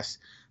podcast,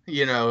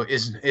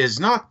 is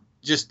not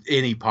just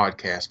any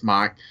podcast,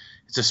 Mike.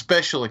 It's a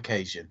special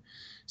occasion.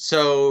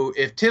 So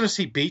if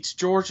Tennessee beats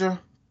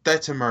Georgia,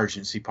 that's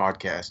emergency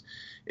podcast.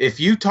 If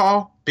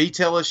Utah beats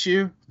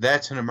LSU,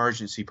 that's an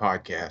emergency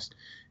podcast.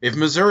 If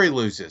Missouri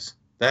loses,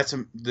 That's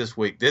this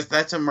week.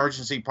 That's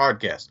emergency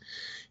podcast.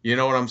 You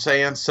know what I'm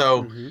saying?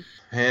 So,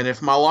 and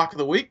if my lock of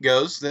the week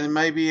goes, then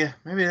maybe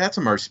that's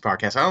emergency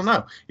podcast. I don't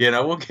know.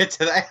 We'll get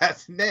to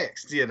that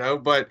next.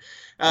 But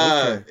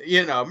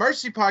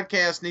emergency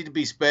podcasts need to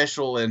be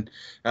special and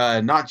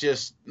not.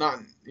 I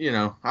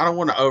don't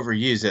want to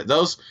overuse it.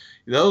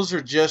 Those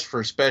are just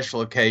for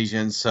special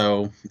occasions.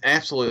 So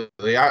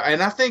absolutely.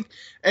 I think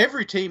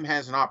every team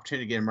has an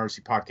opportunity to get an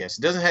emergency podcast.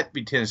 It doesn't have to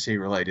be Tennessee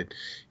related.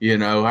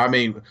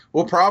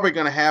 We're probably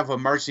going to have a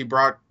emergency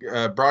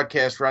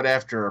broadcast right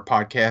after our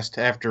podcast,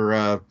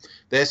 after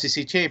the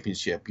SEC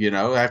championship,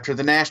 after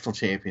the national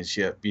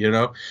championship,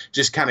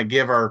 just kind of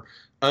give our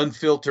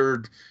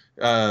unfiltered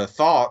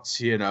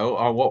thoughts,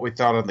 on what we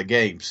thought of the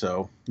game.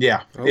 So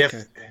yeah.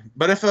 Okay.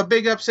 If a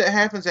big upset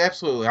happens,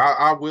 absolutely,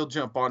 I will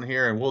jump on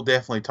here and we'll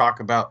definitely talk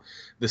about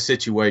the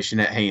situation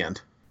at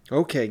hand.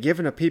 Okay,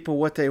 giving the people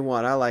what they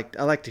want. I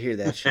like to hear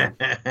that, Shane.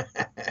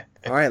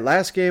 All right,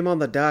 last game on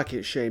the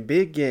docket, Shane.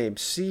 Big game,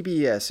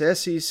 CBS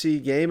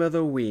SEC Game of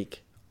the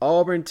Week.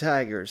 Auburn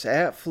Tigers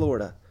at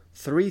Florida,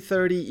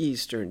 3:30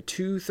 Eastern,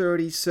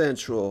 2:30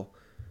 Central.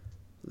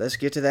 Let's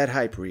get to that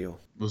hype reel.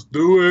 Let's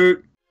do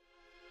it.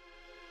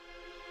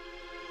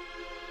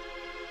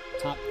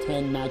 Top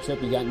 10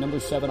 matchup. You got number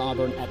 7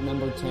 Auburn at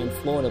number 10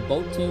 Florida.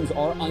 Both teams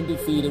are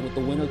undefeated, with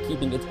the winner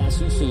keeping its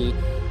SEC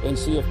and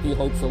CFP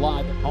hopes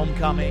alive.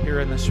 Homecoming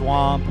here in the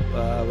Swamp.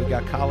 We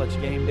got College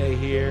Game Day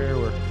here.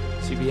 We're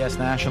CBS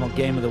National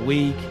Game of the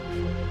Week.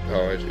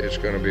 Oh, it's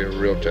going to be a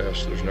real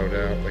test. There's no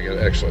doubt. They got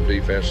an excellent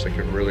defense that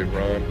can really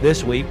run.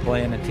 This week,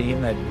 playing a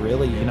team that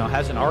really,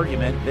 has an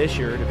argument this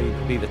year to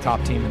be the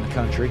top team in the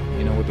country,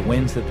 with the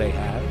wins that they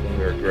have.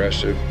 They're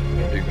aggressive.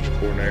 The defense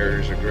coordinator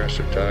is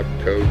aggressive type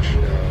of coach.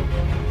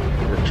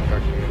 We're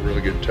expecting a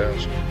really good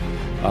test.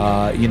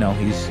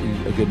 He's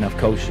a good enough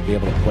coach to be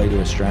able to play to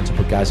his strengths and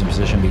put guys in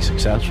position to be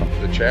successful.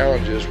 The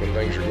challenge is when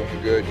things are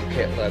going good, you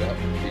can't let up.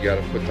 You got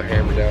to put the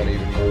hammer down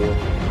even more.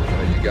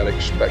 You got to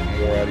expect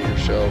more out of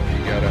yourself.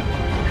 You got to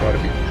try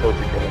to be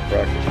perfect on the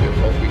practice field.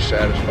 Don't be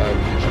satisfied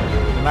with just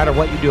good. No matter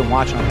what you do and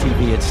watch on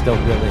TV, it's still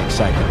really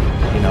exciting.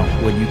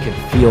 When you can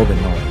feel the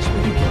noise,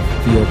 when you can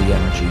feel the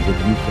energy, when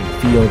you can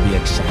feel the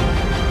excitement.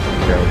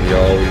 He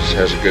always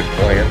has a good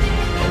plan.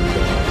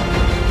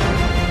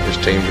 And his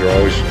teams are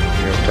always,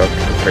 tough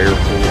to prepare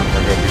for.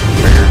 They're going to be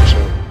prepared, so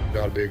it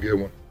ought to be a good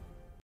one.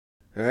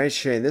 All right,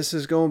 Shane, this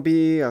is going to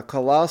be a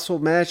colossal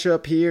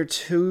matchup here.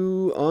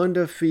 2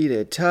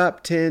 undefeated,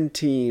 top 10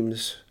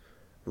 teams,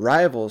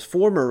 rivals,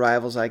 former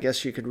rivals, I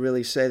guess you could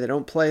really say. They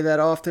don't play that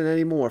often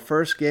anymore.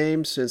 First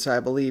game since, I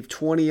believe,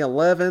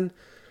 2011.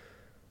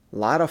 A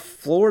lot of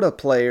Florida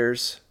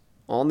players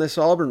on this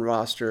Auburn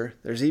roster.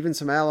 There's even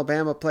some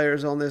Alabama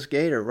players on this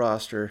Gator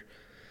roster.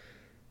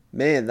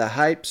 Man, the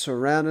hype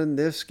surrounding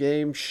this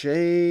game,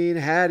 Shane,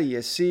 how do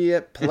you see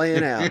it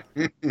playing out?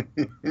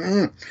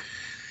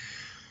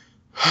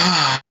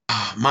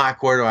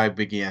 Mike, where do I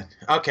begin?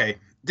 Okay,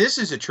 this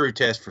is a true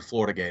test for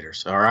Florida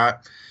Gators, all right?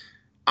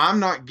 I'm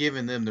not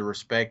giving them the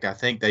respect I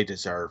think they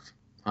deserve.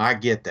 I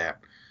get that.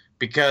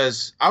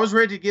 Because I was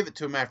ready to give it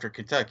to them after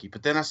Kentucky,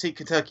 but then I see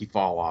Kentucky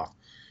fall off.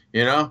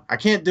 I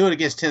can't do it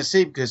against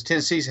Tennessee because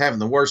Tennessee's having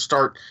the worst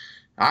start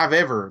I've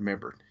ever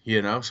remembered,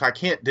 so I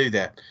can't do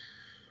that.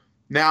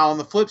 Now, on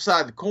the flip side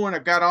of the coin,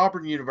 I've got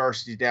Auburn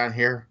University down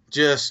here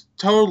just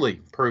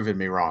totally proving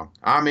me wrong.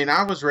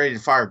 I was ready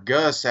to fire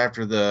Gus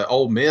after the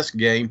Ole Miss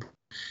game,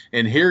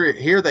 and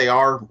here they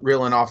are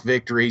reeling off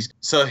victories.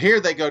 So here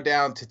they go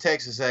down to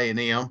Texas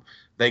A&M.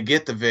 They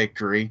get the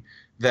victory.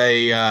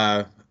 They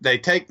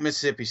take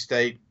Mississippi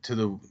State to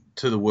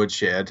the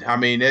woodshed.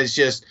 It's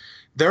just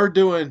they're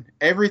doing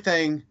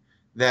everything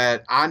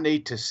that I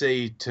need to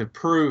see to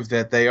prove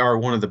that they are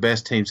one of the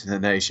best teams in the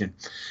nation.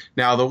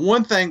 Now, the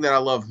one thing that I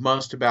love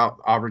most about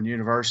Auburn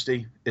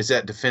University is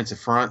that defensive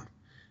front,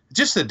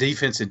 just the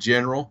defense in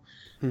general.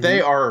 Mm-hmm.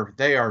 They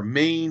are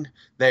mean,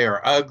 they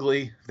are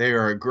ugly, they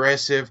are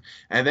aggressive,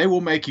 and they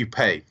will make you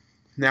pay.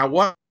 Now,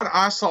 what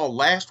I saw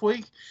last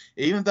week,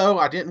 even though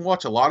I didn't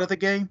watch a lot of the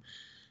game,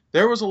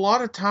 there was a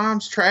lot of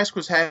times Trask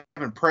was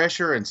having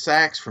pressure and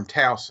sacks from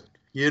Towson.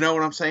 You know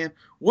what I'm saying?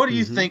 What do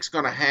you think's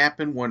going to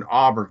happen when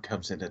Auburn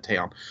comes into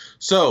town?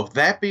 So,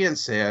 that being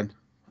said,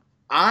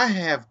 I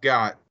have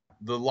got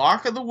the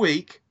lock of the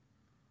week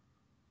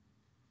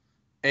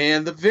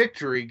and the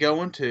victory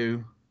going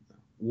to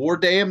War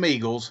Damn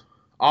Eagles,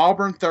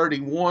 Auburn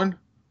 31,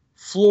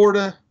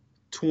 Florida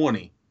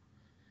 20.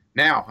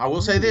 Now, I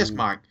will say this,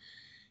 Mike.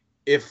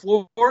 If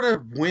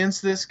Florida wins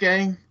this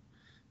game,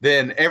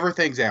 then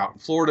everything's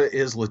out. Florida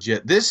is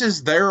legit. This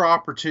is their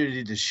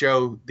opportunity to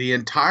show the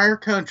entire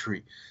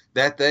country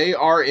that they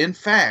are, in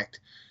fact,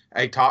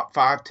 a top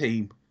 5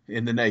 team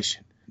in the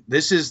nation.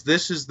 This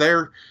is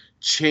their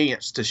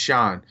chance to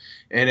shine.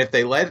 And if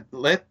they let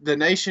the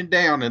nation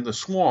down in the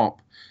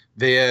swamp,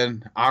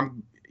 then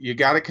you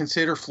got to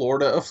consider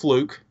Florida a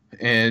fluke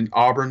and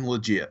Auburn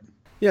legit.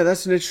 Yeah,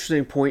 that's an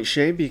interesting point,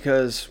 Shane,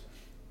 because,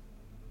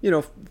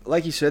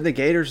 like you said, the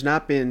Gators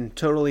not been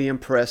totally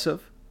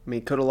impressive.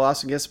 Could have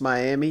lost against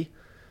Miami,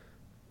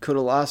 could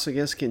have lost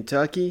against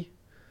Kentucky.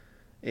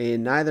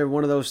 and neither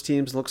one of those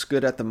teams looks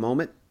good at the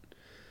moment.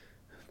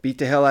 Beat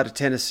the hell out of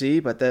Tennessee,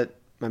 but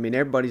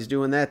everybody's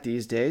doing that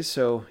these days,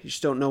 so you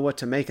just don't know what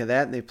to make of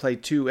that. And they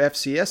played 2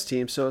 FCS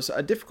teams, so it's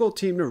a difficult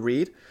team to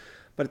read.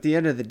 But at the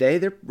end of the day,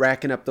 they're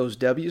racking up those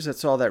W's.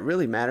 That's all that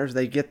really matters.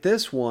 They get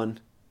this one.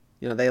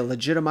 They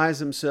legitimize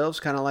themselves,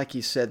 kind of like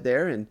he said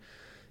there. And,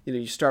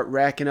 you start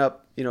racking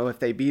up, if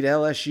they beat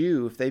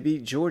LSU, if they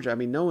beat Georgia.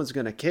 No one's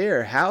going to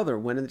care how they're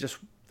winning, just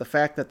the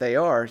fact that they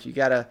are. You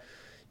gotta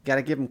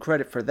give them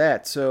credit for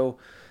that. So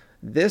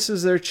this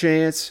is their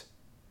chance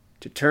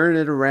to turn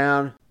it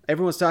around.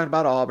 Everyone's talking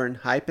about Auburn,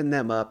 hyping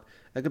them up.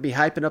 They're going to be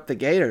hyping up the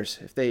Gators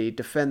if they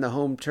defend the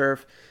home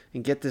turf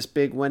and get this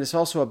big win. It's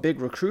also a big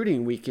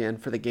recruiting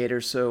weekend for the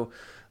Gators, so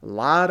a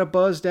lot of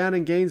buzz down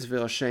in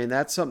Gainesville, Shane.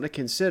 That's something to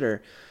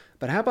consider.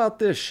 But how about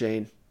this,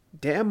 Shane?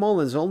 Dan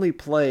Mullen's only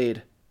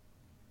played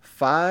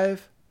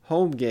 5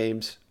 home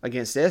games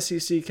against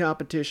SEC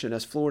competition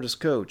as Florida's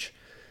coach.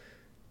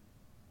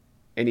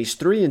 And he's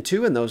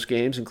 3-2 in those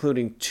games,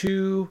 including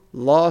 2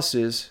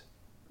 losses.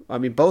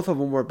 Both of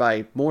them were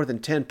by more than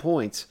 10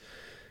 points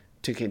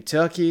to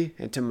Kentucky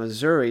and to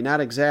Missouri.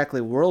 Not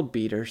exactly world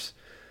beaters.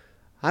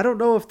 I don't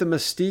know if the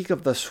mystique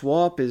of the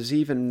Swamp is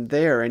even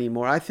there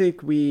anymore. I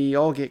think we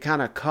all get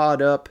kind of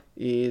caught up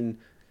in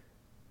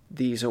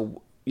these,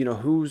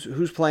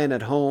 who's playing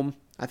at home.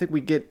 I think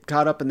we get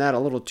caught up in that a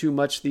little too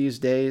much these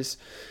days.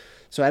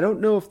 So I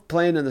don't know if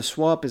playing in the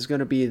Swamp is going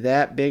to be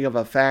that big of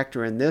a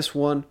factor in this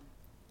one.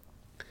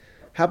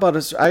 How about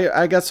us?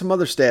 I got some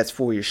other stats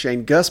for you,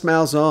 Shane. Gus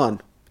Malzahn.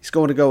 He's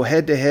going to go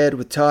head-to-head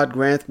with Todd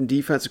Grantham,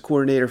 defensive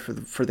coordinator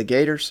for the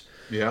Gators.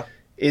 Yeah.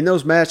 In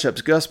those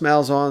matchups, Gus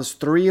Malzahn's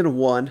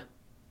 3-1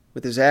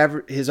 with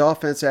his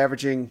offense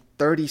averaging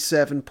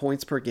 37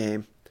 points per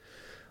game.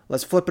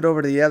 Let's flip it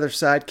over to the other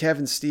side.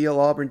 Kevin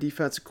Steele, Auburn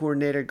defensive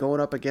coordinator, going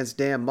up against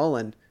Dan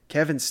Mullen.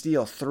 Kevin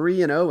Steele,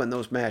 3-0 in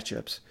those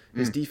matchups.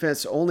 His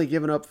defense only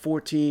giving up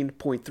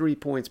 14.3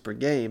 points per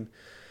game.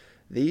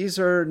 These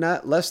are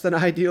not less than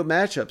ideal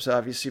matchups,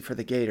 obviously, for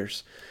the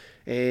Gators.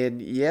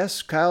 And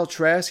yes, Kyle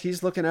Trask,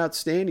 he's looking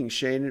outstanding,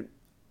 Shane,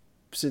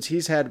 since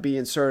he's had to be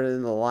inserted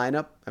in the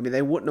lineup.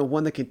 They wouldn't have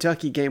won the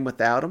Kentucky game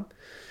without him.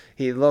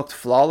 He looked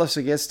flawless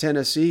against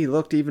Tennessee. He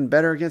looked even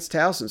better against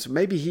Towson. So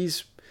maybe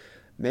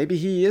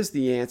he is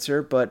the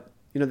answer, but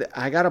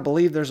I got to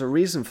believe there's a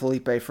reason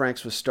Felipe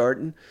Franks was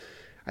starting.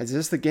 Is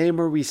this the game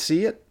where we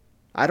see it?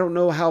 I don't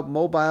know how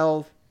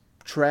mobile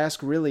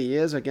Trask really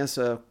is against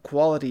a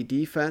quality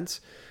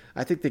defense.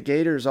 I think the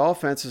Gators'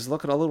 offense is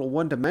looking a little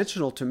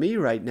one-dimensional to me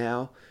right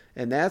now,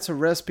 and that's a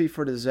recipe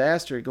for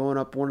disaster going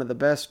up one of the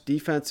best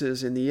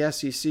defenses in the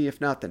SEC, if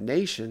not the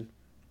nation.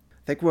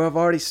 I think we're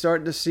already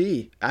starting to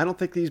see. I don't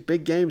think these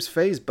big games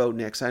faze Bo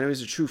Nix. I know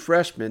he's a true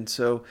freshman,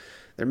 so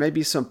there may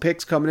be some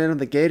picks coming in on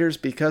the Gators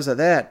because of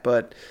that,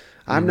 but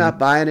I'm not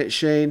buying it,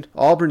 Shane.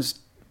 Auburn's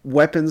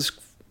weapons,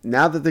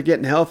 now that they're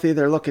getting healthy,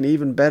 they're looking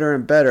even better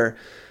and better.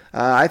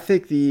 I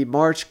think the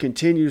march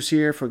continues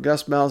here for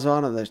Gus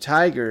Malzahn and the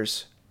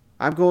Tigers.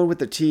 I'm going with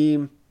the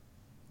team,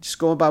 just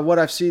going by what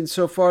I've seen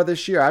so far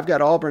this year. I've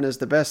got Auburn as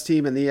the best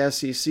team in the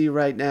SEC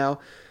right now.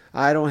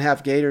 I don't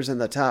have Gators in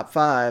the top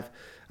 5.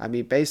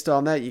 Based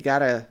on that,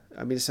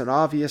 it's an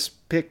obvious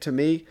pick to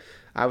me.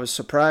 I was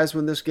surprised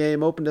when this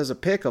game opened as a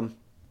pick 'em.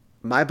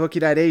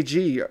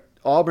 MyBookie.ag,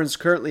 Auburn's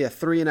currently a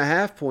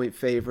 3.5 point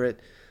favorite.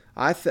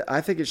 I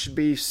think it should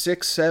be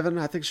 6, 7.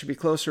 I think it should be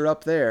closer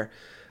up there.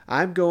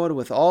 I'm going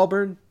with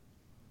Auburn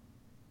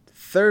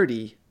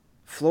 30,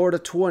 Florida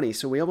 20.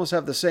 So we almost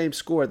have the same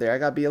score there. I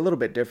got to be a little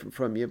bit different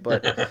from you,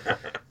 but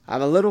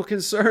I'm a little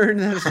concerned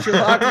that it's your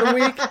lock of the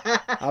week.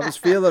 I was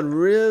feeling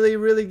really,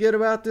 really good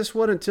about this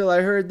one until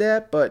I heard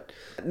that, but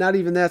not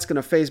even that's going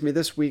to faze me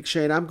this week,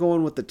 Shane. I'm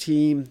going with the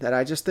team that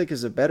I just think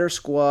is a better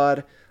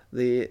squad.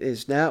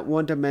 Is not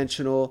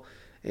one-dimensional.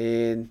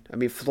 And,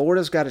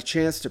 Florida's got a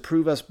chance to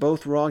prove us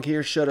both wrong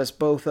here, shut us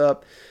both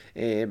up.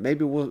 And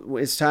maybe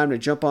it's time to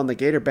jump on the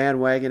Gator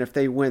bandwagon if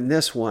they win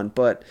this one.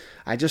 But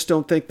I just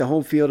don't think the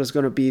home field is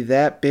going to be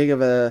that big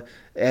of a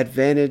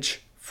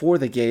advantage for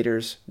the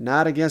Gators.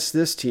 Not against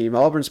this team.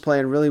 Auburn's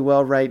playing really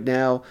well right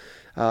now.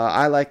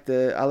 I like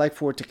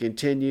for it to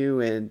continue,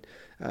 and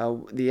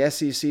the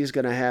SEC is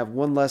going to have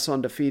one less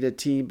undefeated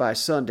team by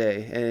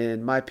Sunday.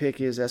 And my pick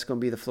is that's going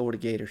to be the Florida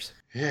Gators.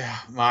 Yeah,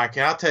 Mike,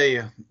 I'll tell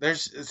you,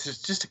 there's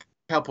just a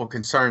couple of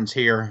concerns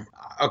here.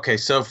 Okay,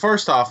 so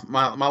first off,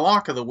 my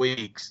lock of the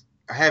weeks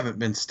haven't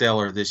been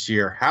stellar this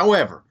year.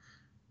 However,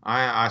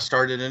 I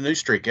started a new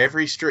streak.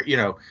 Every streak,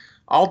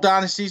 all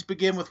dynasties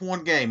begin with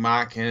one game,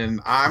 Mike, and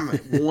I'm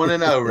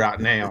 1-0 right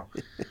now.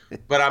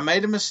 But I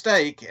made a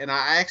mistake, and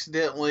I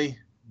accidentally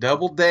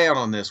doubled down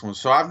on this one.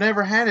 So I've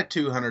never had a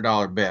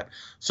 $200 bet.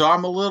 So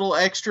I'm a little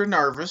extra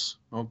nervous,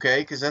 okay,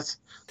 because that's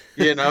 –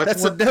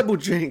 that's a double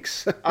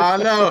jinx. I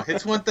know.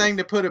 It's one thing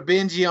to put a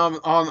Benji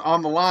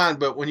on the line,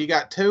 but when you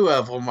got 2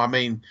 of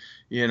them,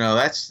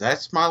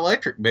 that's my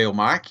electric bill,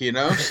 Mike, so I'm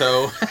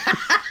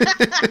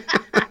going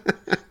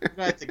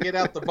to have to get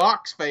out the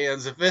box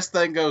fans if this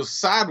thing goes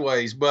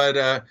sideways.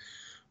 But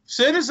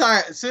Soon as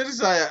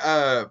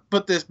I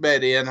put this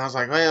bet in, I was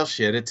like, well,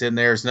 shit, it's in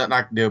there. There's nothing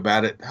I can do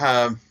about it.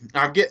 I'm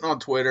getting on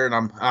Twitter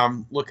and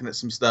I'm looking at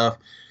some stuff,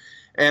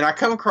 and I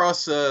come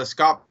across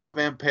Scott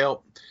Van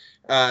Pelt.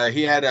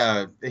 He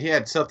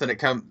had something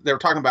that they were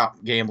talking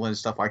about gambling and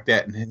stuff like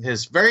that. And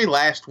his very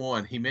last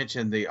one, he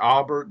mentioned they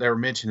were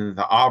mentioning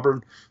the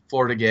Auburn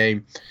Florida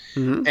game.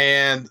 Mm-hmm.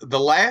 And the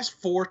last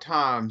 4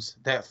 times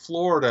that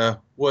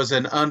Florida was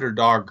an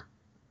underdog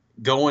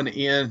going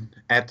in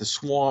at the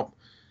Swamp,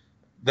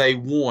 they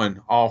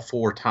won all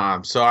 4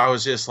 times. So I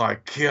was just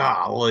like,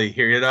 golly,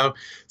 here,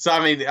 So,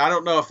 I mean, I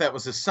don't know if that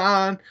was a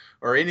sign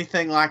or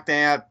anything like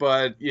that,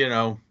 but,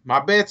 my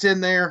bet's in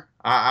there.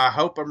 I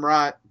hope I'm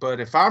right. But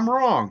if I'm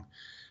wrong,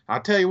 I'll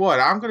tell you what,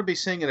 I'm going to be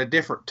singing a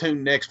different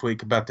tune next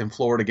week about them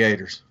Florida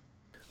Gators.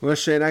 Well,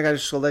 Shane, I got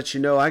to let you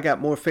know, I got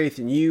more faith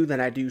in you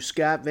than I do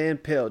Scott Van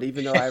Pelt,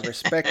 even though I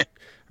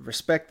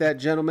respect that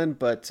gentleman,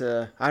 but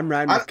I'm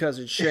riding with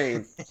cousin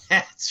Shane.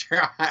 That's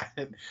right.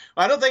 Well,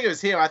 I don't think it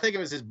was him. I think it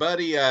was his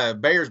buddy,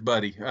 Bear's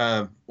buddy.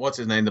 What's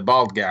his name? The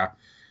bald guy.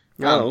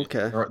 Oh,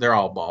 okay. They're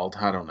all bald.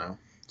 I don't know.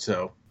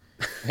 So,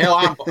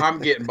 hell, I'm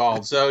getting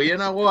bald. So, you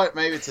know what?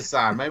 Maybe it's a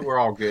sign. Maybe we're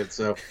all good.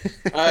 So,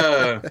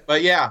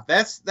 but yeah,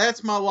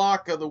 that's my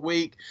lock of the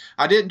week.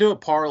 I didn't do a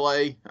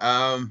parlay.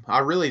 I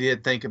really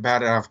did think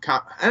about it.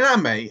 And I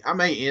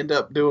may end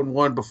up doing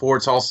one before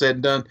it's all said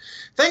and done.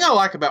 The thing I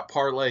like about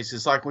parlays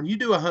is like when you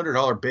do a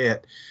 $100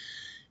 bet,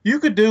 you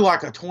could do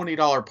like a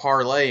 $20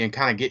 parlay and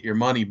kind of get your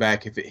money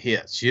back if it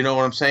hits. You know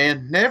what I'm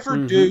saying?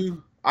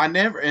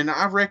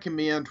 I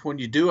recommend when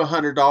you do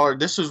 $100.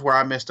 This is where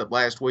I messed up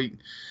last week.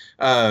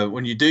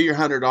 When you do your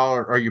 $100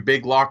 or your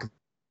big lock of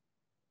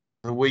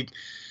the week,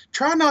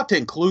 try not to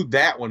include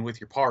that one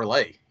with your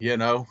parlay.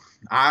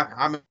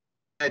 I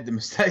made the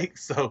mistake.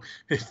 So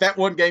if that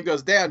one game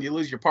goes down, you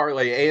lose your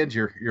parlay and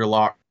your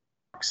lock.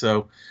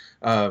 So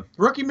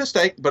rookie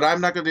mistake, but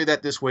I'm not going to do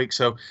that this week.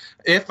 So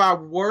if I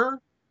were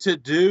to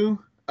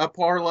do a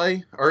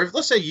parlay, or if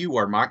let's say you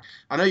were, Mike,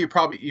 I know you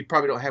probably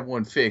don't have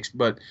one fixed,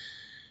 but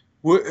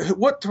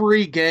what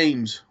 3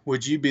 games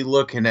would you be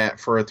looking at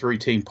for a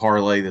 3-team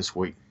parlay this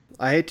week?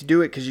 I hate to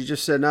do it because you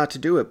just said not to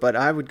do it, but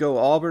I would go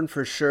Auburn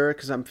for sure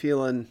because I'm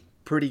feeling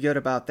pretty good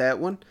about that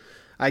one.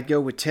 I'd go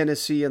with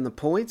Tennessee in the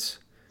points,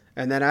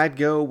 and then I'd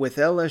go with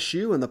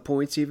LSU in the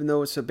points, even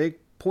though it's a big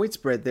point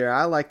spread there.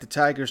 I like the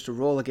Tigers to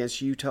roll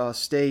against Utah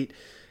State,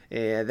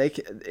 and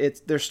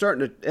LSU's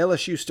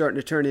starting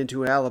to turn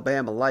into an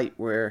Alabama light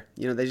where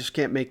they just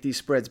can't make these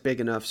spreads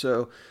big enough.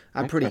 So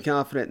I'm pretty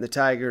confident in the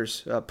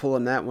Tigers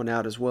pulling that one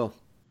out as well.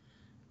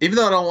 Even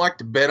though I don't like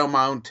to bet on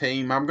my own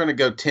team, I'm going to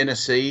go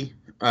Tennessee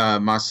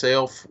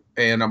myself,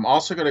 and I'm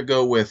also going to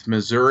go with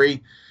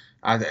Missouri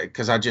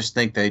because I just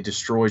think they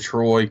destroy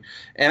Troy.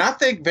 And I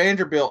think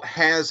Vanderbilt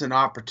has an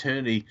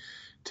opportunity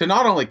to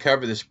not only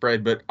cover the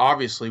spread, but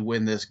obviously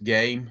win this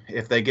game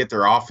if they get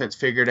their offense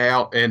figured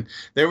out. And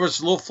there was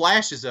little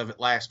flashes of it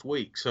last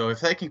week. So if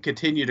they can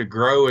continue to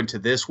grow into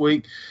this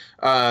week,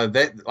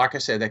 that, like I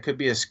said, that could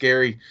be a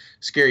scary,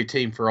 scary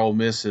team for Ole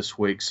Miss this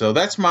week. So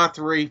that's my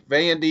 3,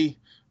 Vandy,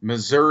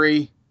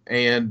 Missouri,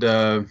 and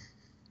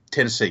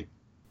Tennessee.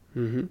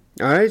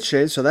 Mm-hmm. All right,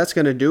 Shane, so that's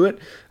going to do it.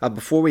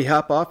 Before we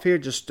hop off here,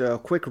 just a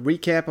quick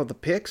recap of the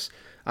picks.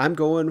 I'm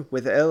going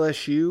with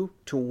LSU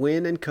to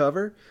win and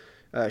cover.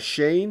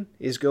 Shane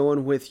is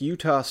going with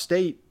Utah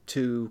State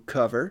to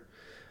cover.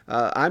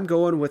 I'm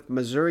going with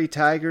Missouri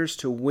Tigers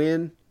to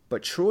win,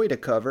 but Troy to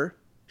cover.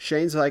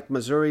 Shane's like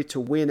Missouri to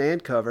win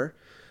and cover.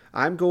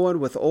 I'm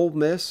going with Ole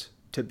Miss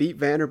to beat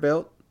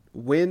Vanderbilt,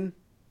 win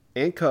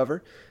and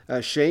cover.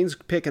 Shane's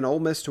picking Ole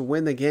Miss to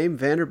win the game,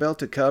 Vanderbilt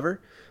to cover.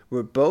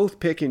 We're both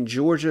picking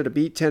Georgia to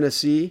beat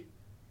Tennessee.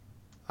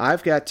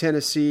 I've got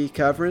Tennessee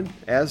covering,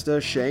 as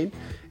does Shane.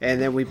 And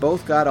then we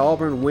both got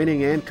Auburn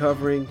winning and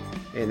covering.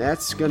 And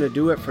that's going to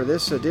do it for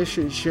this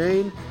edition,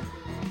 Shane.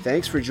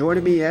 Thanks for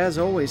joining me as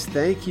always.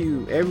 Thank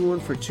you,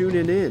 everyone, for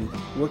tuning in.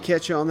 We'll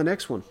catch you on the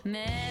next one. All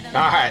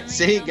right.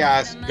 See you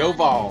guys. Go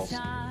Vols.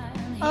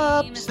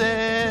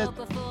 Upset.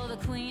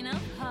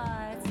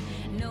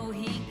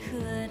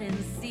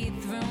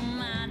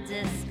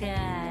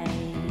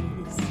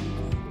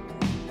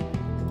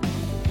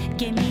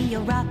 Gave me a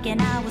rock and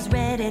I was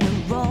ready to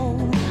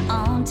roll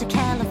on to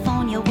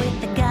California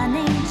with a guy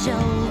named Joe,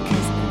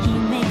 'cause he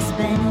makes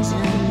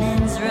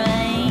Benjamins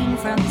rain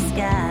from the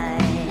sky.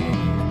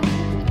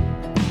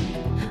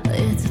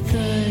 It's a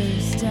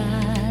thirst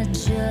I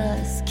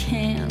just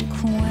can't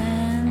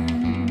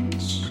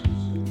quench.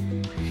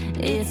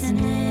 It's an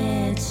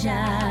itch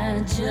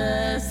I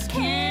just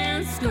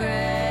can't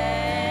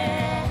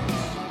scratch.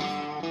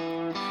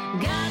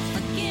 God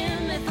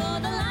forgive me for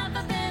the life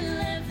I've been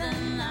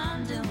living.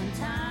 I'm doing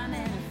time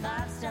in a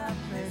 5-star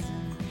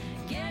prison.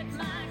 Get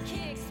my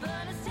kicks,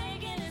 but it's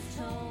taking its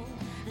toll.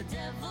 The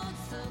devil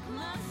took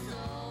my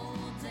soul,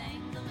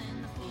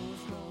 dangling the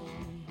fool's gold.